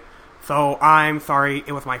toupee. So I'm sorry,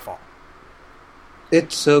 it was my fault.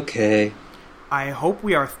 It's okay. I hope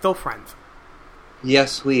we are still friends.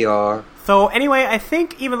 Yes, we are. So anyway, I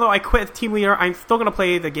think even though I quit as team leader, I'm still going to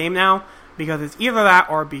play the game now, because it's either that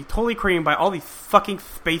or be totally creamed by all these fucking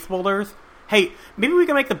space boulders. Hey, maybe we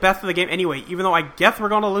can make the best of the game anyway, even though I guess we're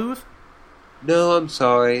going to lose? No, I'm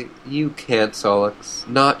sorry. You can't, Solix.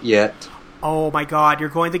 Not yet. Oh my god, you're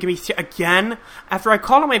going to give me shit again? After I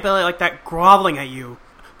called on my belly like that, groveling at you.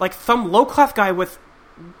 Like some low-class guy with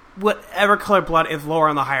whatever color blood is lower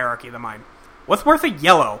on the hierarchy than mine. What's worth a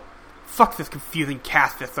yellow? Fuck this confusing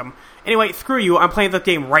caste system. Anyway, screw you, I'm playing this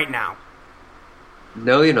game right now.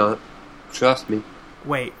 No, you're not. Trust me.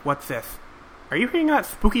 Wait, what's this? Are you hearing that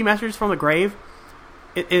spooky message from the grave?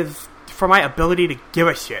 It is for my ability to give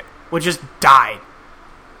a shit, which just died.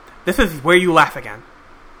 This is where you laugh again.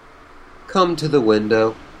 Come to the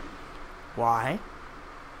window. Why?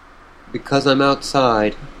 Because I'm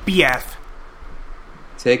outside. BS.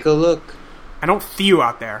 Take a look. I don't see you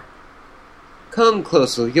out there. Come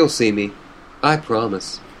closer, you'll see me. I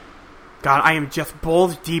promise. God, I am just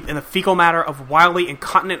balls deep in the fecal matter of wildly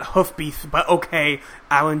incontinent hoof beasts, but okay,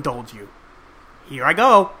 I'll indulge you. Here I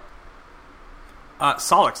go.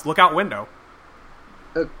 Solix, look out window.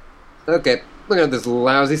 Okay, look at this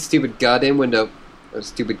lousy, stupid goddamn window. Those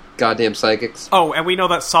stupid goddamn psychics. Oh, and we know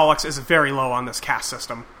that Solix is very low on this caste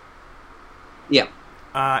system. Yeah.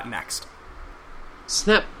 Next.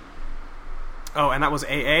 Snap. Oh, and that was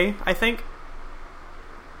AA, I think?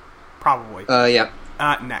 Probably. Yeah.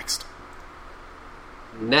 Next.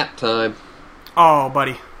 Nap time. Oh,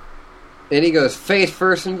 buddy. And he goes face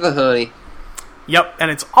first into the honey. Yep,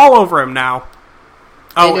 and it's all over him now.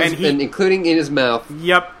 Oh, and including in his mouth.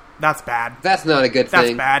 Yep, that's bad. That's not a good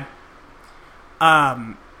thing. That's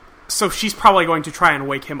bad. So she's probably going to try and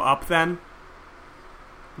wake him up then?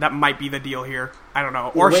 That might be the deal here. I don't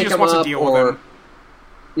know. Or she just wants to deal with him.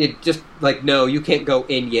 It just, like, no, you can't go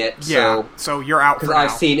in yet, yeah, so you're out for now.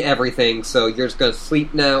 Because I've seen everything, so you're just going to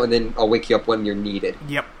sleep now, and then I'll wake you up when you're needed.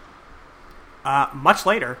 Yep. Much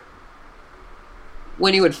later.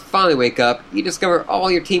 When you would finally wake up, you discover all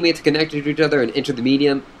your teammates connected to each other and enter the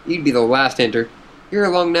medium. You'd be the last to enter. Your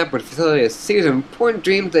long nap would facilitate a series of important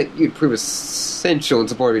dreams that you'd prove essential in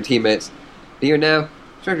support of your teammates. But here now,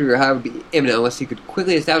 structure of your high would be imminent unless you could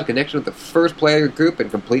quickly establish a connection with the first player of your group and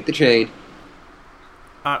complete the chain.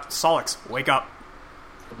 Solix, wake up.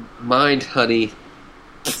 Mind, honey.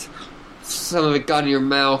 Some of it got in your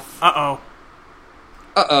mouth. Uh-oh.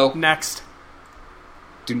 Uh-oh. Next.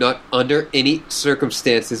 Do not, under any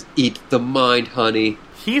circumstances, eat the mind, honey.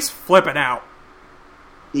 He's flipping out.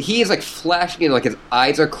 He is, like, flashing and, like, his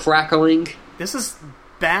eyes are crackling. This is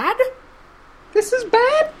bad? This is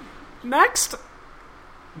bad? Next.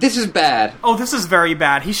 This is bad. Oh, this is very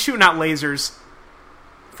bad. He's shooting out lasers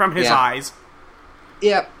from his eyes.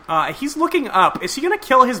 Yep. He's looking up. Is he gonna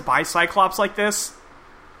kill his Bicyclops like this?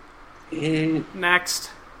 Next.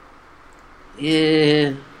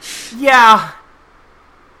 Yeah. Yeah.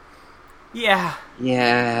 Yeah.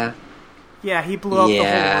 Yeah. Yeah, he blew up the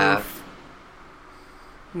whole roof.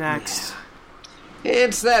 Next. Yeah.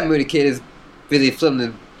 And so that moody kid is busy flipping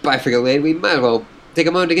the bicycle lane. We might as well take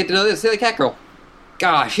a moment to get to know this silly cat girl.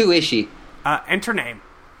 Gosh, who is she? Enter name.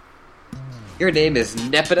 Your name is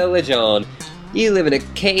Nepeta Lejon. You live in a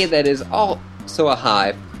cave that is also a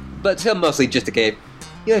hive, but still mostly just a cave.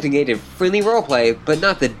 You like to engage in friendly roleplay, but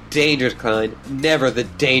not the dangerous kind. Never the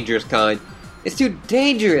dangerous kind. It's too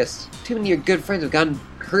dangerous. Too many of your good friends have gotten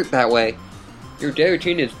hurt that way. Your daily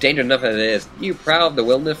routine is dangerous enough as it is. You prowl the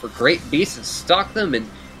wilderness for great beasts and stalk them and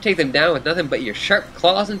take them down with nothing but your sharp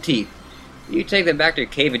claws and teeth. You take them back to your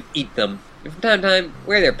cave and eat them. And from time to time,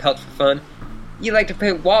 wear their pelts for fun. You like to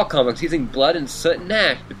paint wall comics using blood and soot and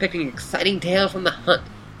ash, depicting exciting tales from the hunt.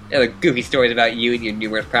 And other goofy stories about you and your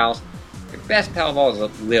numerous pals. Your best pal of all is a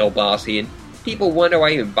little bossy, and people wonder why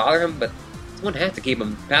you even bother him, but someone has to keep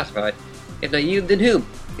him pacified. If not you, then who?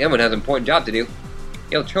 Someone has an important job to do.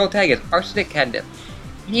 Your troll tag is Arsenic Catnip.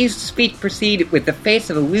 His speech proceed with the face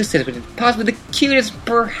of a Lucis, which is possibly the cutest,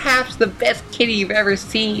 perhaps the best kitty you've ever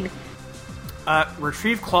seen.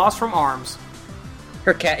 Retrieve claws from arms.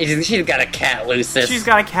 Her cat, she's got a cat, Lucis. She's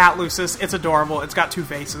got a cat, Lucis. It's adorable. It's got two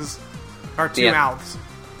faces. Or two mouths.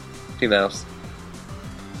 Two mouths.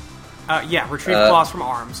 Retrieve claws from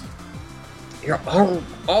arms. You're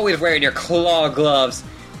always wearing your claw gloves.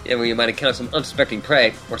 And when you might encounter some unsuspecting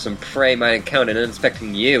prey, or some prey might encounter an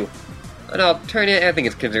unsuspecting you. And I'll turn in everything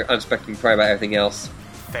is considered unsuspecting prey by everything else.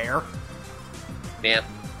 Fair. Yeah.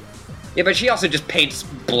 Yeah, but she also just paints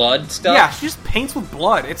blood stuff. Yeah, she just paints with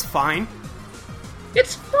blood. It's fine.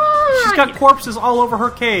 It's fine! She's got corpses all over her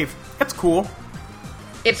cave. It's cool.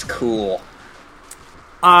 It's cool.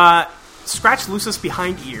 Scratch Lucis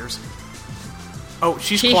behind ears. Oh,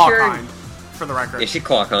 she's She claw sure- kind, for the record. Yeah, she's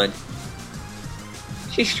claw kind.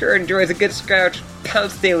 She sure enjoys a good scratch.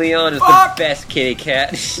 Pounce de Leon is Fuck! the best kitty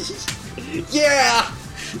cat. Yeah!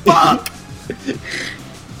 Fuck!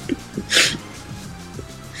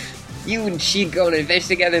 You and she go on an adventure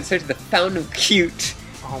together in search of the Fountain of Cute.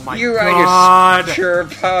 Oh my You god. ride your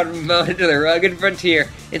sure-powered mountain to the rugged frontier,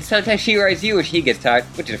 and sometimes she rides you when she gets tired,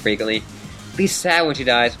 which is frequently. Be sad when she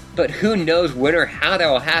dies, but who knows when or how that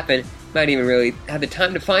will happen. Might even really have the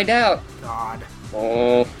time to find out. God.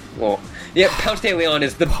 Oh, well. Yeah, Pounce de Leon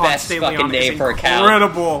is the Ponce best de fucking Leon name is for a cat.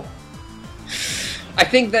 incredible. I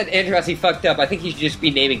think that Andrew Rossi fucked up. I think he should just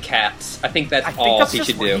be naming cats. I think that's I think all that's he just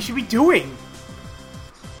should what do. he should be doing.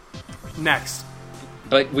 Next.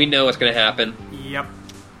 But we know what's going to happen. Yep.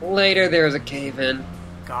 Later, there was a cave-in.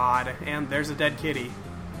 God. And there's a dead kitty.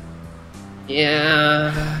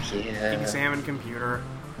 Yeah. Examine computer.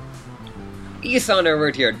 You saunter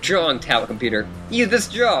over to your drawing tablet computer. Use this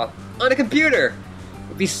draw on a computer.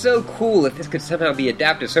 It'd be so cool if this could somehow be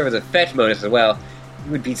adapted to serve as a fetch modus as well.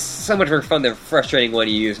 It would be so much more fun than the frustrating one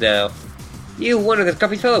you use now. You wonder this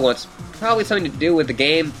Grumpy Fellow wants. Probably something to do with the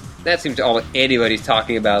game. That seems to all what anybody's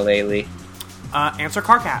talking about lately. Answer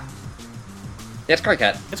Carcat. That's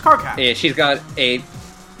Carcat. It's Carcat. Yeah, she's got a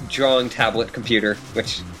drawing tablet computer,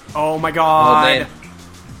 which... Oh my Oh, god. man.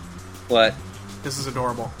 What? This is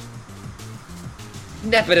adorable.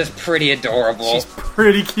 Nepet is pretty adorable. She's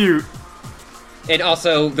pretty cute. And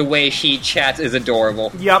also, the way she chats is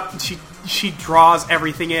adorable. Yep, she draws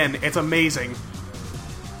everything in. It's amazing.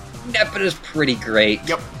 Nepet is pretty great.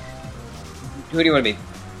 Yep. Who do you want to be?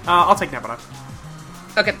 I'll take Nebula.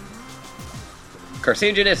 Okay.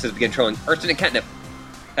 Carcinogenist is controlling Urston and Catnip.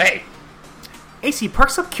 Hey! AC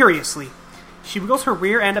perks up curiously. She wiggles her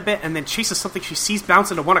rear end a bit and then chases something she sees bounce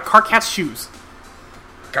into one of Carcat's shoes.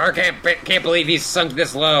 Car can't believe he's sunk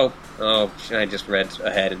this low. Oh, I just read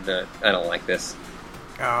ahead and I don't like this.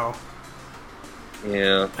 Oh.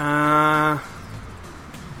 Yeah.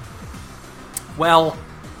 Well.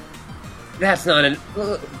 That's not an...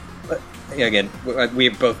 Again, we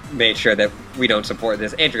both made sure that we don't support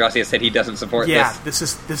this. Andrew Garcia said he doesn't support Yeah, this.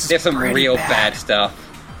 this is There's some pretty real bad stuff.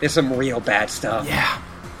 There's some real bad stuff. Yeah.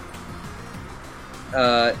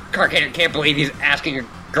 Car can't believe he's asking a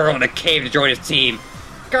girl in a cave to join his team.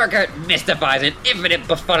 Carcat mystifies an infinite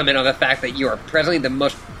befuddlement of the fact that you are presently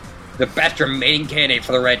the best remaining candidate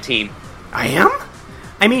for the red team. I am?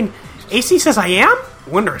 I mean, AC says I am?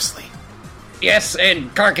 Wondrously. Yes,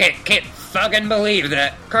 and Carcat can't fucking believe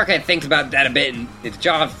that. Carcat thinks about that a bit, and his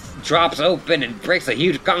jaw drops open and breaks a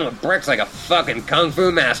huge gong of bricks like a fucking kung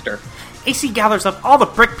fu master. AC gathers up all the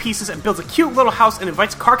brick pieces and builds a cute little house and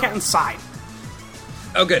invites Carcat inside.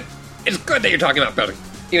 Oh, good. It's good that you're talking about building.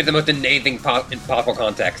 Even the most inane thing in possible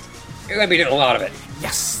context. You're going to be doing a lot of it.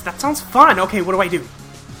 Yes, that sounds fun. Okay, what do I do?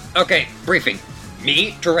 Okay, briefing.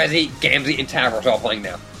 Me, Terezi, Gamzee, and Tavros all playing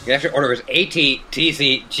now. Your actual order is AT,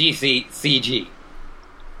 TC, GC, CG.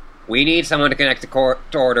 We need someone to connect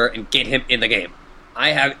to order and get him in the game. I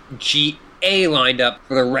have GA lined up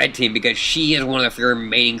for the red team because she is one of the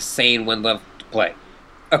remaining sane one left to play.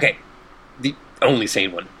 Okay, the only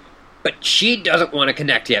sane one. But she doesn't want to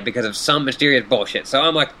connect yet because of some mysterious bullshit. So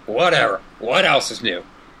I'm like, whatever. What else is new?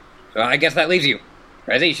 So I guess that leaves you.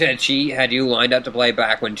 Rezi said she had you lined up to play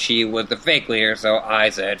back when she was the fake leader, so I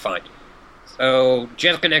said fine. So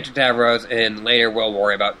just connect to Tavros, and later we'll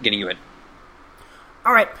worry about getting you in.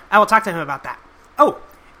 Alright, I will talk to him about that. Oh,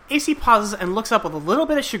 AC pauses and looks up with a little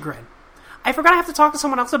bit of chagrin. I forgot I have to talk to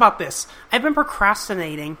someone else about this. I've been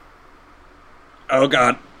procrastinating. Oh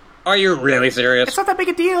god. Are you really serious? It's not that big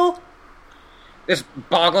a deal. This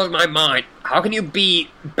boggles my mind. How can you be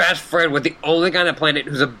best friend with the only guy on the planet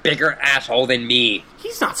who's a bigger asshole than me?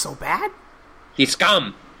 He's not so bad. He's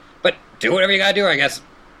scum. But do whatever you gotta do, I guess.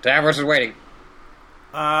 Tavros is waiting.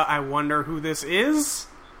 I wonder who this is?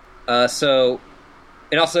 So...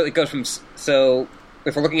 And also, it goes from... So,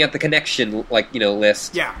 if we're looking at the connection,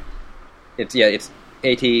 list... Yeah. It's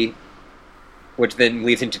AT, which then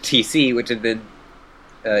leads into TC, which is then...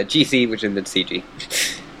 GC, which is then CG.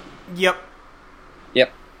 Yep.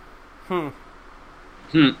 Yep.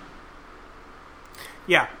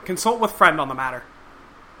 Yeah, consult with friend on the matter.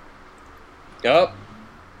 Oh.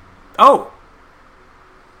 Oh!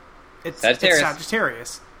 It's Sagittarius. It's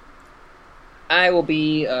Sagittarius. I will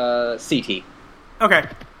be, CT. Okay.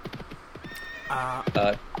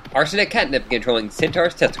 Arsenic Catnip controlling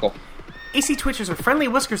Centaur's testicle. AC twitches her friendly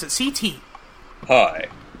whiskers at CT. Hi.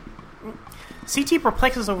 CT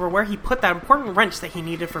perplexes over where he put that important wrench that he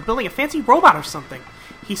needed for building a fancy robot or something.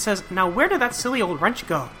 He says, "Now where did that silly old wrench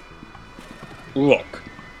go?" Look,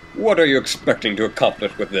 what are you expecting to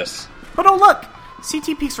accomplish with this? But oh look!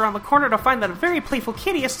 CT peeks around the corner to find that a very playful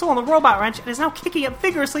kitty has stolen the robot wrench and is now kicking it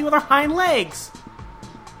vigorously with her hind legs.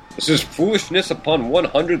 This is foolishness upon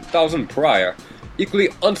 100,000 prior. Equally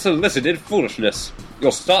unsolicited foolishness.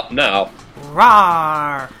 You'll stop now.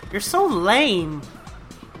 Rawr! You're so lame.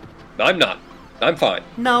 I'm not. I'm fine.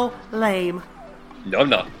 No, lame. No, I'm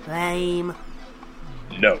not. Lame.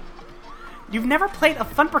 No. You've never played a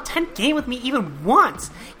fun pretend game with me even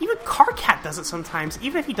once. Even Carcat does it sometimes,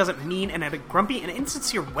 even if he does it mean and in a grumpy and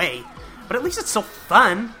insincere way. But at least it's still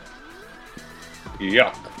fun.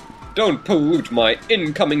 Yuck. Don't pollute my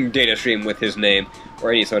incoming data stream with his name,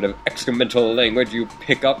 or any sort of excremental language you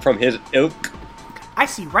pick up from his ilk. I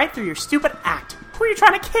see right through your stupid act. Who are you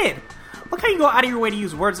trying to kid? Look how you go out of your way to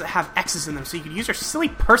use words that have X's in them so you could use your silly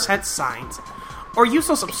percent signs. Or use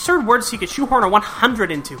those absurd words so you could shoehorn a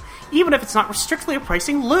 100 into, even if it's not strictly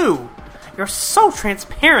appraising Lou. You're so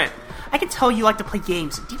transparent. I can tell you like to play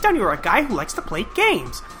games. Deep down you're a guy who likes to play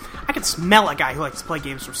games. I can smell a guy who likes to play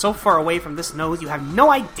games from so far away from this nose you have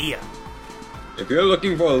no idea. If you're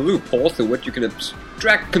looking for a loophole through which you can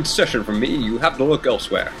extract concession from me, you have to look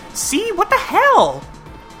elsewhere. See? What the hell?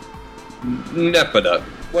 Nepeta,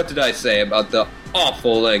 what did I say about the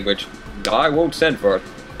awful language? I won't send for it,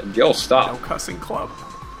 and you'll stop. No cussing club.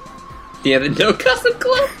 Yeah, the no cussing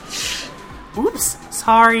club? Oops,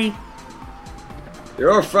 sorry.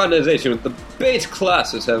 Your fraternization with the base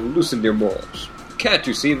classes have loosened your morals. Can't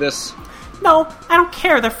you see this? No, I don't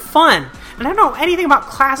care, they're fun. And I don't know anything about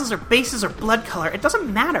classes or bases or blood color. It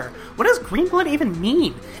doesn't matter. What does green blood even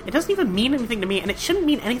mean? It doesn't even mean anything to me, and it shouldn't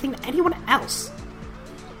mean anything to anyone else.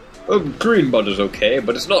 Green blood is okay,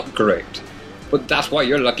 but it's not great. But that's why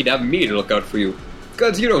you're lucky to have me to look out for you.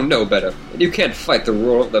 Because you don't know better, and you can't fight the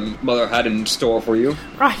role that Mother had in store for you.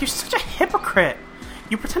 Rah, you're such a hypocrite.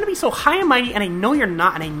 You pretend to be so high and mighty, and I know you're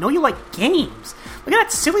not, and I know you like games. Look at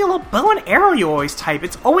that silly little bow and arrow you always type.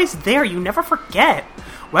 It's always there, you never forget.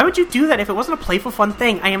 Why would you do that if it wasn't a playful, fun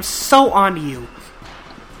thing? I am so onto you.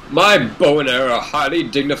 My bow and arrow are highly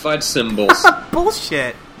dignified symbols.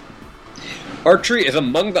 Bullshit. Archery is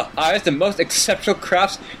among the highest and most exceptional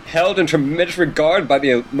crafts held in tremendous regard by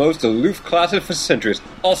the most aloof classes for centuries.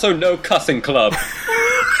 Also, no cussing club.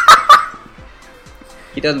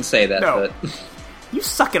 He doesn't say that, No. but... You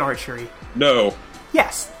suck at archery. No.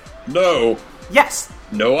 Yes. No. Yes.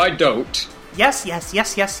 No, I don't. Yes, yes,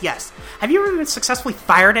 yes, yes, yes. Have you ever even successfully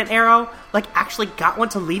fired an arrow? Like, actually got one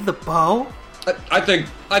to leave the bow? I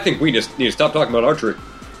think we just need to stop talking about archery.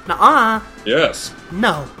 Nuh-uh. Yes.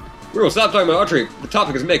 No. We will stop talking about archery. The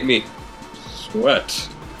topic is making me sweat.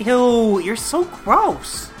 Ew, you're so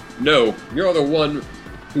gross. No, you're the one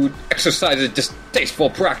who exercises distasteful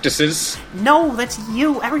practices. No, that's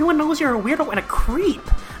you. Everyone knows you're a weirdo and a creep.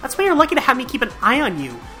 That's why you're lucky to have me keep an eye on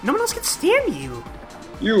you. No one else can stand you.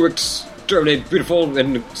 You exterminate beautiful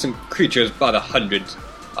and innocent creatures by the hundreds.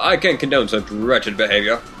 I can't condone such wretched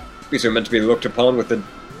behavior. These are meant to be looked upon with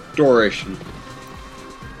adoration.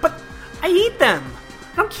 But I eat them.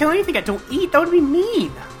 I don't kill anything I don't eat. That would be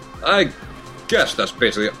mean. I guess that's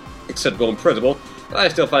basically acceptable in principle. I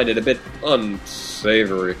still find it a bit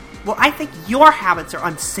unsavory. Well, I think your habits are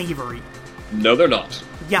unsavory. No, they're not.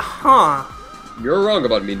 Yeah, huh? You're wrong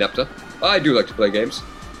about me, Nepta. I do like to play games.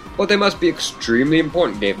 But they must be extremely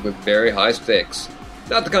important games with very high stakes.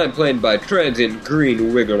 Not the kind played by transient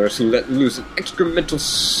green wigglers who let loose an excremental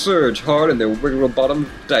surge hard in their wiggle-bottom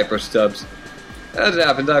diaper stubs. As it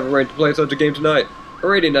happens, I've arranged to play such a game tonight.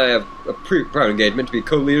 Brady and I have a proud engagement to be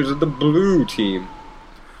co-leaders of the blue team.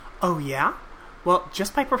 Oh, yeah? Well,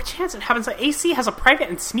 just by perchance, it happens that AC has a private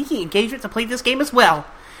and sneaky engagement to play this game as well.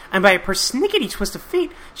 And by a persnickety twist of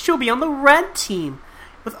fate, she'll be on the red team,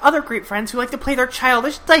 with other great friends who like to play their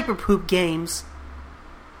childish diaper poop games.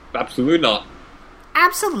 Absolutely not.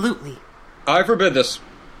 Absolutely. I forbid this.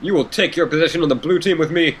 You will take your position on the blue team with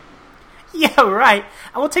me. Yeah, right.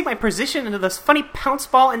 I will take my position into this funny pounce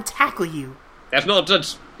ball and tackle you. That's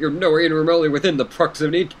nonsense. You're nowhere even remotely within the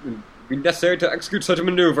proximity to be necessary to execute such a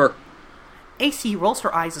maneuver. AC rolls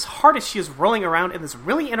her eyes as hard as she is rolling around in this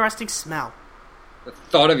really interesting smell. The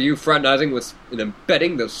thought of you fraternizing with and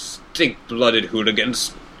embedding those stink-blooded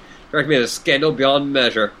hooligans strikes me as a scandal beyond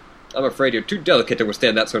measure. I'm afraid you're too delicate to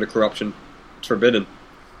withstand that sort of corruption. It's forbidden.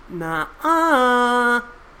 Nuh-uh.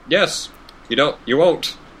 Yes. You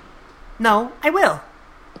won't. No, I will.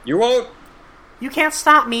 You won't. You can't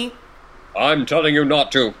stop me. I'm telling you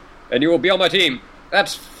not to. And you will be on my team.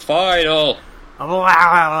 That's final.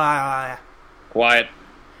 Quiet.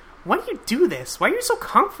 Why do you do this? Why are you so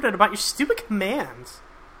confident about your stupid commands?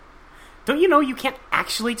 Don't you know you can't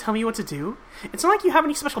actually tell me what to do? It's not like you have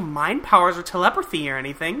any special mind powers or telepathy or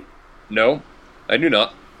anything. No, I do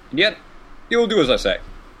not. And yet, you will do as I say.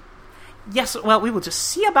 Yes, well, we will just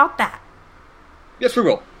see about that. Yes, we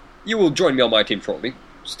will. You will join me on my team shortly.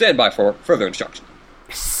 Stand by for further instruction.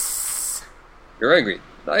 You're angry.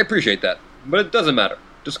 I appreciate that. But it doesn't matter.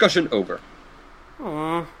 Discussion over.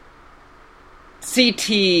 Aww.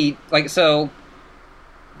 CT, so...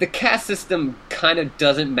 The caste system kind of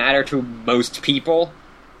doesn't matter to most people.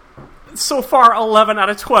 So far, 11 out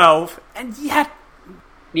of 12. And yet...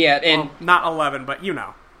 Yeah, and... Well, not 11, but you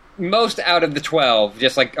know. Most out of the 12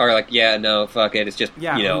 just, are like, yeah, no, fuck it, it's just,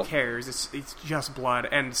 yeah, you know... who cares? It's just blood.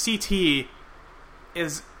 And CT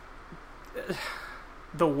is...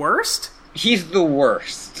 the worst? He's the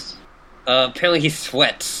worst. Apparently he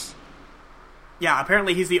sweats. Yeah,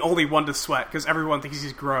 apparently he's the only one to sweat, because everyone thinks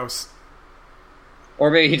he's gross. Or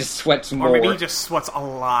maybe he just sweats more. Or maybe he just sweats a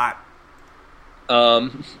lot.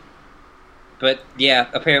 But, yeah,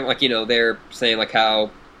 apparently, they're saying, how...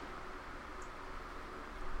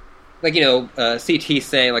 CT's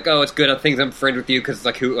saying, oh, it's good on things I'm friends with you, because,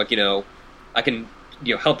 I can,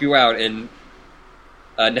 help you out, and...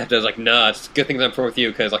 Neptune's like, nah, it's good things I'm friends with you,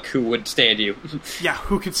 because, who would stand you? Yeah,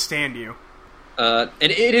 who could stand you? And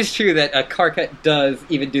it is true that Karkat does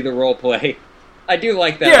even do the roleplay. I do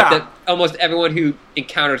like that. Yeah. That almost everyone who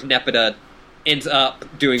encounters Nepeta ends up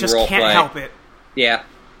doing just roleplay. Can't help it. Yeah.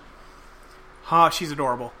 She's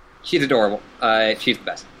adorable. She's adorable. She's the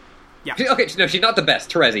best. Yeah. She's not the best.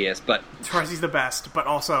 Terezi is, but... Terezi's the best, but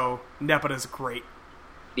also Nepeta's great.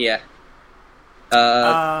 Yeah.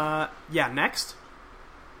 Yeah, next?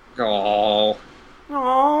 Aww.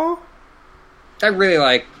 Aww. I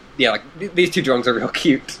really these two drunks are real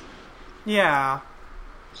cute. Yeah.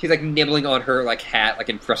 She's, nibbling on her, hat,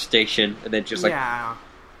 in frustration, and then just, yeah.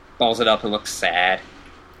 balls it up and looks sad.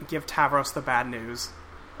 Give Tavros the bad news.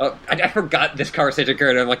 Oh, I forgot this conversation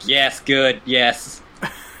occurred, and I'm like, yes, good, yes.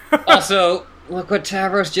 Also, look what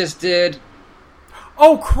Tavros just did.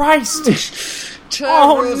 Oh, Christ!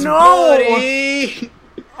 Tavros, no! buddy!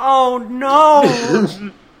 Oh, no!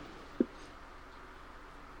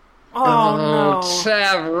 Oh, no.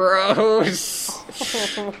 Tavros!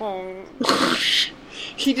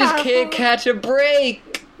 He just can't catch a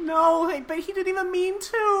break! No, but he didn't even mean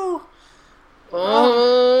to!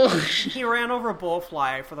 Oh! He ran over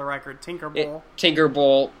Bullfly, for the record. Tinkerbell.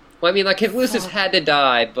 Tinkerbell. Well, I mean, Kid Lucis had to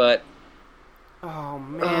die, but... Oh,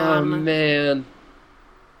 man. Oh, man.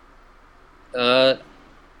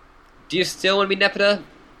 Do you still want to be Nepeta?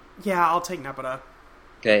 Yeah, I'll take Nepeta.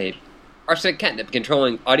 Okay. Arsenic Catnip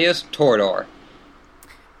controlling Audios Torador.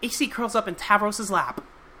 AC curls up in Tavros' lap.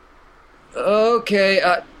 Okay,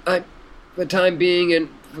 for the time being, and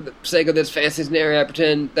for the sake of this fancy scenario, I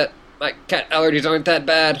pretend that my cat allergies aren't that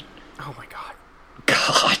bad. Oh my god.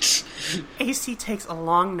 God. AC takes a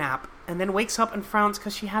long nap, and then wakes up and frowns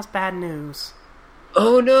because she has bad news.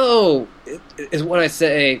 Oh no! It is what I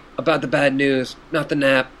say about the bad news, not the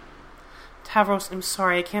nap. Tavros, I'm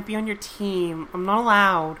sorry, I can't be on your team. I'm not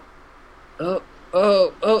allowed.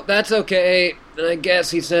 Oh, that's okay. Then I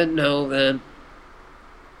guess he said no, then.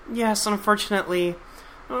 Yes, unfortunately.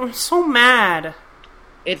 I'm so mad.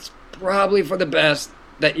 It's probably for the best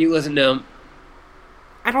that you listen to him.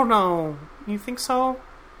 I don't know. You think so?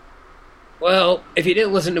 Well, if you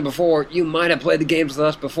didn't listen to him before, you might have played the games with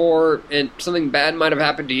us before, and something bad might have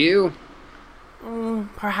happened to you.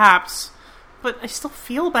 Perhaps. But I still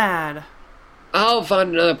feel bad. I'll find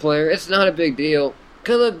another player. It's not a big deal.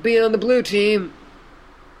 Good luck being on the blue team.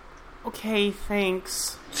 Okay,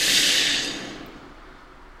 thanks.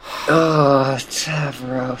 Oh,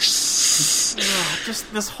 Tavros.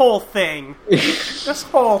 Just this whole thing. This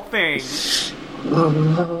whole thing.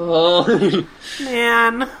 Oh.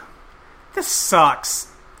 Man, this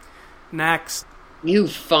sucks. Next. You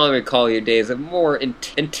fondly recall your days of more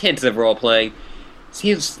intensive role-playing.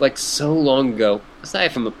 Seems like so long ago.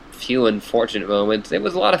 Aside from a few unfortunate moments, it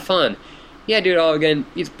was a lot of fun. Yeah, do it all again.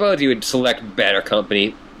 You suppose you would select better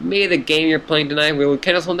company. Maybe the game you're playing tonight will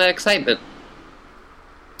cancel that excitement.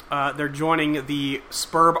 They're joining the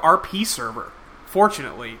Spurb RP server,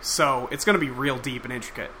 fortunately, so it's going to be real deep and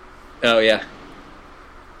intricate. Oh, yeah.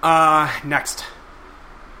 Next.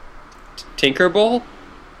 Tinkerbell?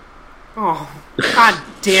 Oh, god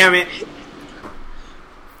damn it.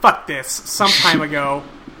 Fuck this. Some time ago.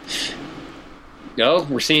 Oh,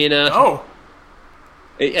 we're seeing, a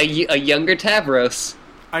younger Tavros.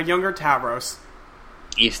 A younger Tavros.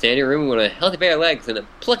 You stand in your room with a healthy pair of legs and a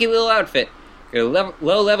plucky little outfit. You're a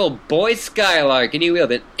low-level boy Skylark, and you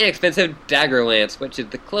wield an inexpensive dagger lance, which is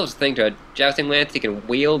the closest thing to a jousting lance you can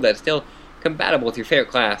wield that's still compatible with your favorite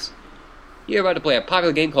class. You're about to play a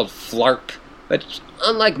popular game called Flarp, which,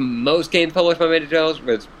 unlike most games published by Major Titles,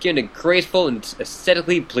 was given a graceful and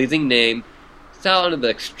aesthetically pleasing name, style under the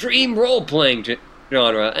extreme role-playing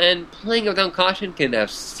genre, and playing it without caution can have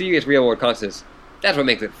serious real-world consequences. That's what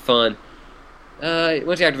makes it fun.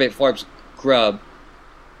 Once you activate Flarp's Grub,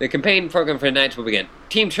 the campaign program for tonight will begin.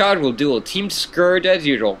 Team Charge will duel Team Scourge as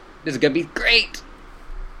usual. This is gonna be great!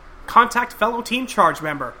 Contact fellow Team Charge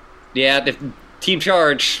member. Yeah, the Team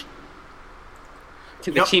Charge.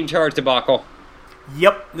 The Team Charge debacle.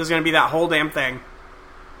 Yep, there's gonna be that whole damn thing.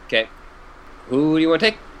 Okay. Who do you want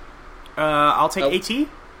to take? I'll take AT.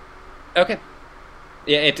 Okay.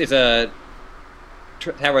 Yeah, it's a...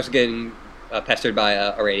 Tavros getting pestered by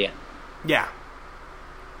Aradia. Yeah.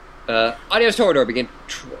 Audios Torador begin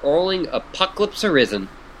trolling Apocalypse Arisen.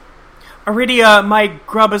 Aridia, my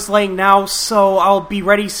grub is laying now, so I'll be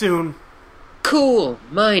ready soon. Cool,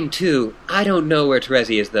 mine too. I don't know where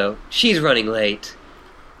Terezi is, though. She's running late.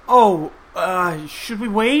 Oh, should we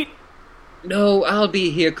wait? No, I'll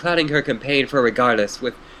be here clouding her campaign for regardless,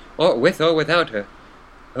 with or without her.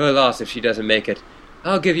 Her loss if she doesn't make it.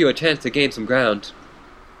 I'll give you a chance to gain some ground.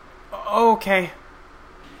 Okay.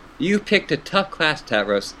 You picked a tough class,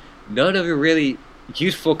 Tavros. None of your really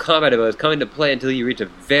useful combat abilities come into play until you reach a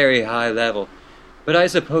very high level. But I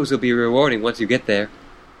suppose it'll be rewarding once you get there.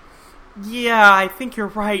 Yeah, I think you're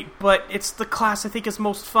right, but it's the class I think is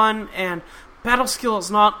most fun, and battle skill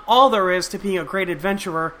is not all there is to being a great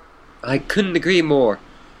adventurer. I couldn't agree more.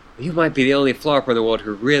 You might be the only Flarper in the world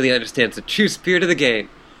who really understands the true spirit of the game.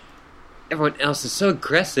 Everyone else is so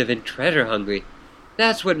aggressive and treasure-hungry.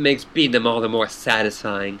 That's what makes beating them all the more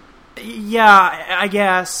satisfying. Yeah, I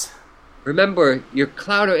guess. Remember, your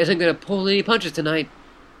Clouder isn't going to pull any punches tonight.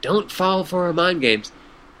 Don't fall for her mind games.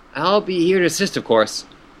 I'll be here to assist, of course.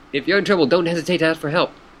 If you're in trouble, don't hesitate to ask for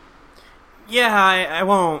help. Yeah, I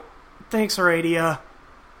won't. Thanks, Aradia.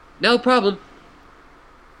 No problem.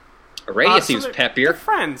 Aradia seems peppier. They're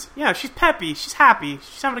friends. Yeah, she's peppy. She's happy.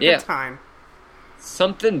 She's having a good time.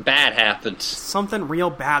 Something bad happened. Something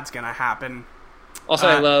real bad's gonna happen. Also,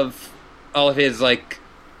 I love all of his,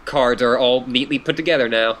 cards are all neatly put together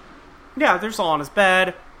now. Yeah, they're all on his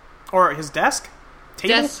bed. Or his desk?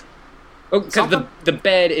 Table? Desk? Oh, because the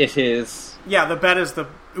bed is his... Yeah, the bed is the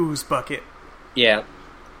ooze bucket. Yeah.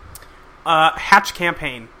 Hatch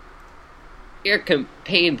campaign. Your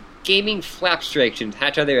campaign gaming flapstractions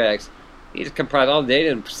hatch out their eggs. These comprise all the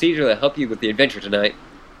data and procedure that help you with the adventure tonight.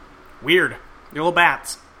 Weird. They're little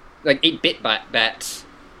bats. Like 8-bit bats.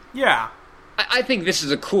 Yeah. I think this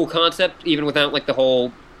is a cool concept, even without, the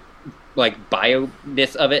whole,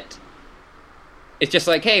 bio-ness of it. It's just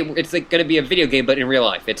hey, it's, going to be a video game, but in real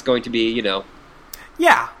life. It's going to be,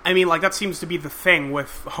 Yeah, I mean, that seems to be the thing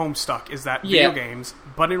with Homestuck, is that video games,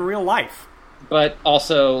 but in real life. But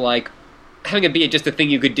also, having it be just a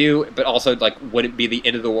thing you could do, but also, wouldn't be the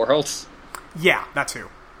end of the world. Yeah, that too.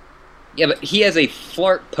 Yeah, but he has a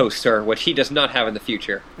Flarp poster, which he does not have in the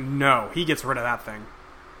future. No, he gets rid of that thing.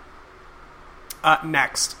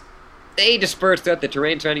 Next. They disperse throughout the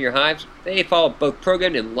terrain surrounding your hives. They follow both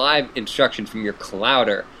programmed and live instructions from your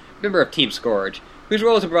Clouder, member of Team Scourge, whose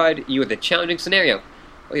role is to provide you with a challenging scenario,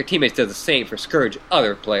 while your teammates do the same for Scourge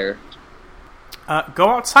other players. Go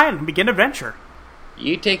outside and begin adventure.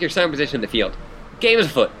 You take your assigned position in the field. Game is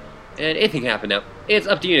afoot, and anything can happen now. It's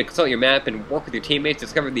up to you to consult your map and work with your teammates to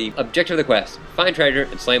discover the objective of the quest, find treasure,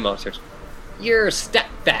 and slay monsters. Your stat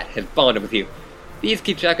fat has bonded with you. These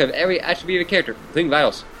keep track of every attribute of a character, including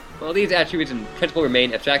vitals. While these attributes in principle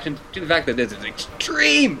remain abstractions, due to the fact that this is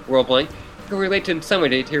extreme role-playing, can relate in some way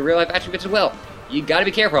to your real-life attributes as well. You gotta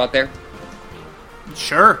be careful out there.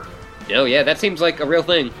 Sure. Oh yeah, that seems like a real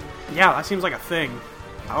thing. Yeah, that seems like a thing.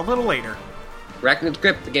 A little later. Arachnid's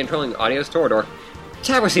Grip began trolling Audios Torador.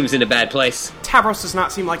 Tavros seems in a bad place. Tavros does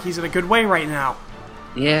not seem like he's in a good way right now.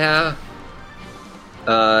 Yeah.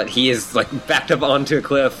 He is, backed up onto a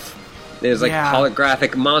cliff. There's,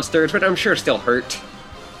 holographic monsters, but I'm sure still hurt.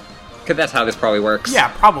 Because that's how this probably works. Yeah,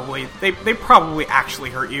 probably. They probably actually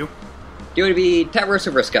hurt you. Do you want to be Tavros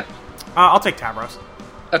or Vriska? I'll take Tavros.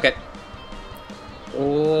 Okay.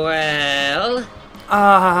 Well...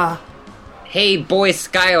 Hey, boy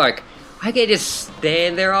Skylark. Why can't you just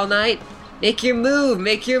stand there all night? Make your move,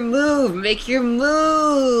 make your move, make your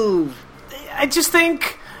move! I just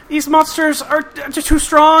think these monsters are too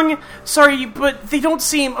strong. Sorry, but they don't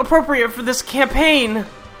seem appropriate for this campaign.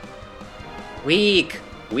 Weak.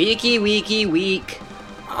 Weaky, weaky, weak.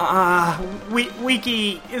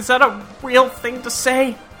 Weaky, is that a real thing to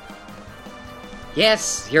say?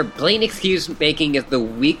 Yes, your blatant excuse making is the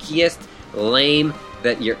weakest lame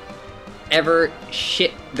that you're ever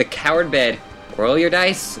shit the coward bed. Roll your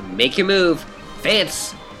dice, make your move.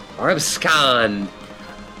 Advance or abscond.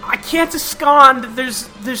 I can't abscond.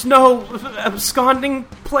 There's no absconding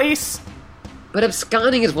place. But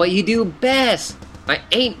absconding is what you do best. I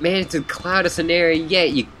ain't managed to cloud a scenario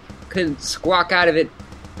yet. You couldn't squawk out of it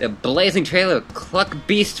a blazing trail of cluck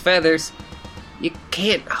beast feathers. You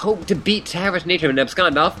can't hope to beat Tavros Nature and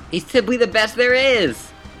abscond off. He's simply the best there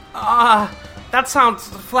is. That sounds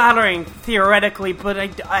flattering, theoretically, but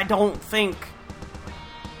I don't think...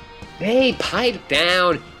 Hey, pipe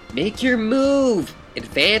down. Make your move.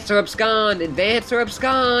 Advance or abscond. Advance or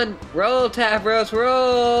abscond. Roll, Tavros,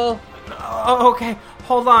 roll. Okay,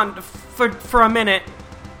 hold on for a minute.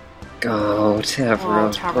 Go, Tavros. Oh,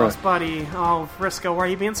 Tavros, buddy. Oh, Vriska, why are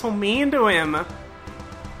you being so mean to him?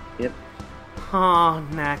 Yep. Oh,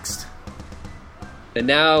 next. And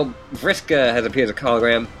now Vriska has appeared as a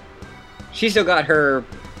hologram. She still got her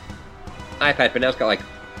iPad, but now it's got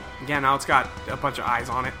Yeah, now it's got a bunch of eyes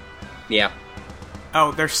on it. Yeah.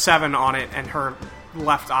 Oh, there's 7 on it, and her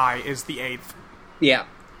left eye is the 8th. Yeah.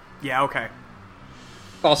 Yeah, okay.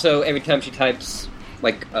 Also, every time she types,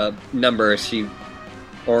 a number,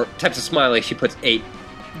 or types a smiley, she puts 8.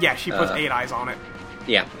 Yeah, she puts 8 eyes on it.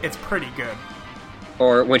 Yeah. It's pretty good.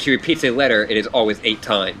 Or when she repeats a letter, it is always 8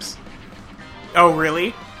 times. Oh,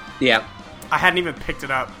 really? Yeah. I hadn't even picked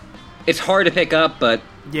it up. It's hard to pick up, but...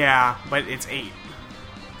 Yeah, but it's 8.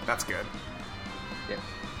 That's good. Yeah.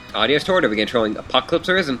 Audio stored, are we controlling Apocalypse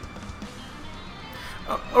Arisen?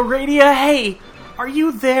 Aradia, hey! Are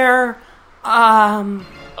you there?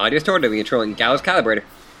 Audio stored, are we controlling Gallows Calibrator?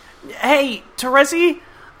 Hey, Terezi,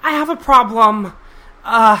 I have a problem.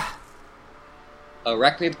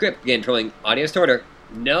 Arachnid Grip, again, controlling Audio stored.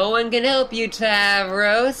 No one can help you,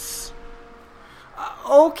 Tavros.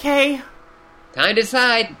 Okay. Time to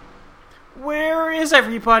decide. Where is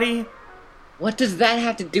everybody? What does that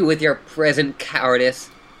have to do with your present cowardice?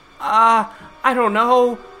 I don't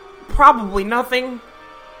know. Probably nothing.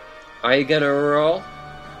 Are you gonna roll?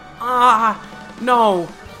 No.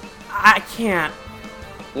 I can't.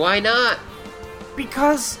 Why not?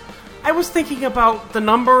 Because I was thinking about the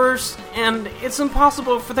numbers, and it's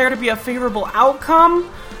impossible for there to be a favorable outcome,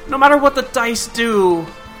 no matter what the dice do.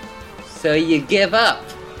 So you give up?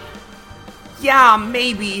 Yeah,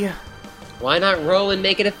 maybe. Why not roll and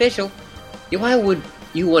make it official? Why would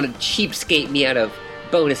you want to cheapskate me out of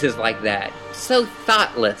bonuses like that? So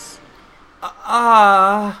thoughtless.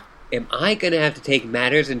 Am I gonna have to take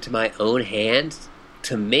matters into my own hands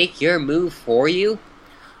to make your move for you?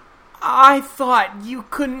 I thought you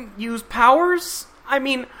couldn't use powers? I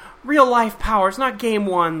mean, real-life powers, not game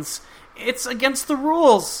ones. It's against the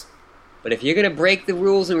rules. But if you're gonna break the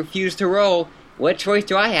rules and refuse to roll, what choice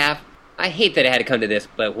do I have? I hate that I had to come to this,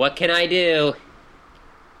 but what can I do?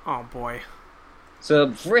 Oh, boy. So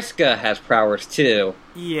Vriska has powers, too.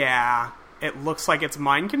 Yeah. It looks like it's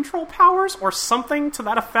mind control powers, or something to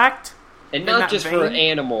that effect. And not just for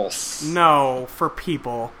animals. No, for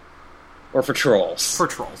people. Or for trolls. For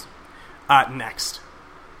trolls. Next.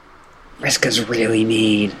 Vriska's really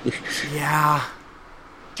mean. Yeah.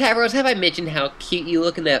 Tavros, have I mentioned how cute you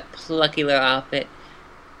look in that plucky little outfit?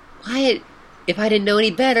 Why, if I didn't know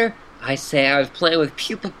any better, I'd say I was playing with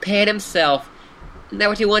Pupa Pan himself. Isn't that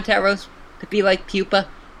what you want, Tavros? To be like Pupa?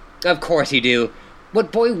 Of course you do.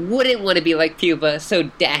 What boy wouldn't want to be like Pupa, so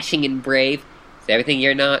dashing and brave? Is everything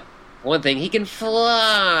you're not? One thing, he can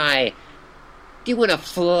fly. Do you want to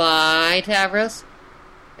fly, Tavros?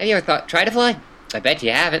 Have you ever tried to fly? I bet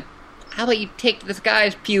you haven't. How about you take to the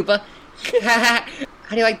skies, Pupa? How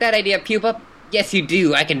do you like that idea, Pupa? Yes, you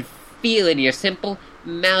do. I can feel it in your simple,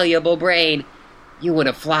 malleable brain. You want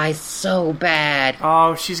to fly so bad.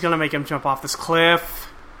 Oh, she's gonna make him jump off this cliff.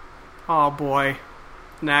 Oh, boy.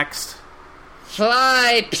 Next.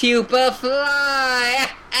 Fly, Pupa,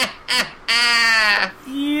 fly!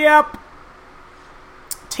 Yep.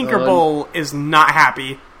 Tinkerbell is not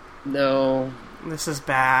happy. No. This is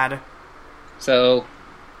bad. So,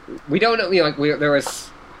 we don't know, there was...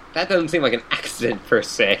 That doesn't seem like an accident, per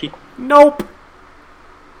se. Nope.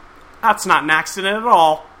 That's not an accident at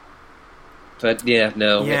all. But, yeah,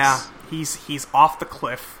 no. Yeah, he's off the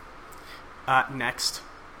cliff. Next.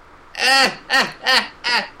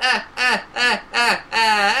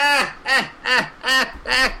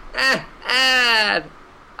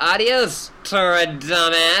 Adios, Tora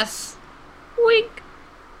dumbass. Wink.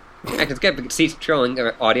 It's good because he's trolling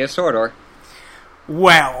Audio Sordor.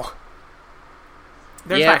 Well.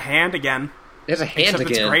 There's Yeah. that hand again. There's a hand Except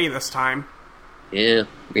again. it's gray this time. Yeah,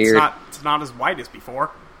 weird. It's not as white as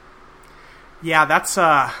before. Yeah, that's,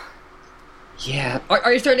 Yeah.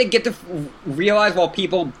 Are you starting to get to realize why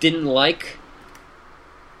people didn't like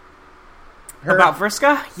her? About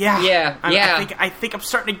Vriska? Yeah. Yeah, yeah. I think I'm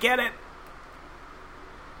starting to get it.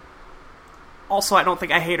 Also, I don't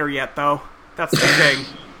think I hate her yet, though. That's the thing.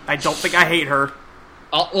 I don't think I hate her.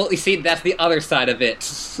 Oh, well, you see, that's the other side of it.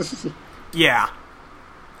 Yeah.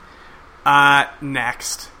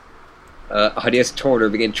 Next. Audius Tortor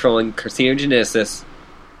began trolling carcinogenesis.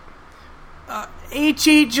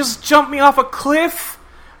 Ichi just jumped me off a cliff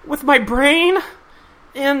with my brain,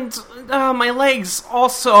 and my legs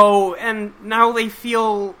also, and now they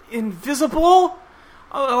feel invisible?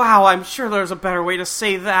 Oh, wow, I'm sure there's a better way to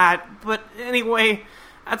say that, but anyway,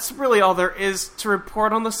 that's really all there is to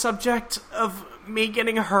report on the subject of me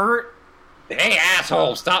getting hurt. Hey,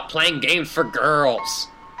 asshole, stop playing games for girls!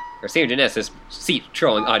 Carcinogenesis ceased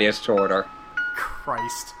trolling Audius Tortor.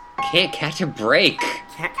 Christ. Can't catch a break.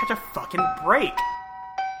 Can't catch a fucking break.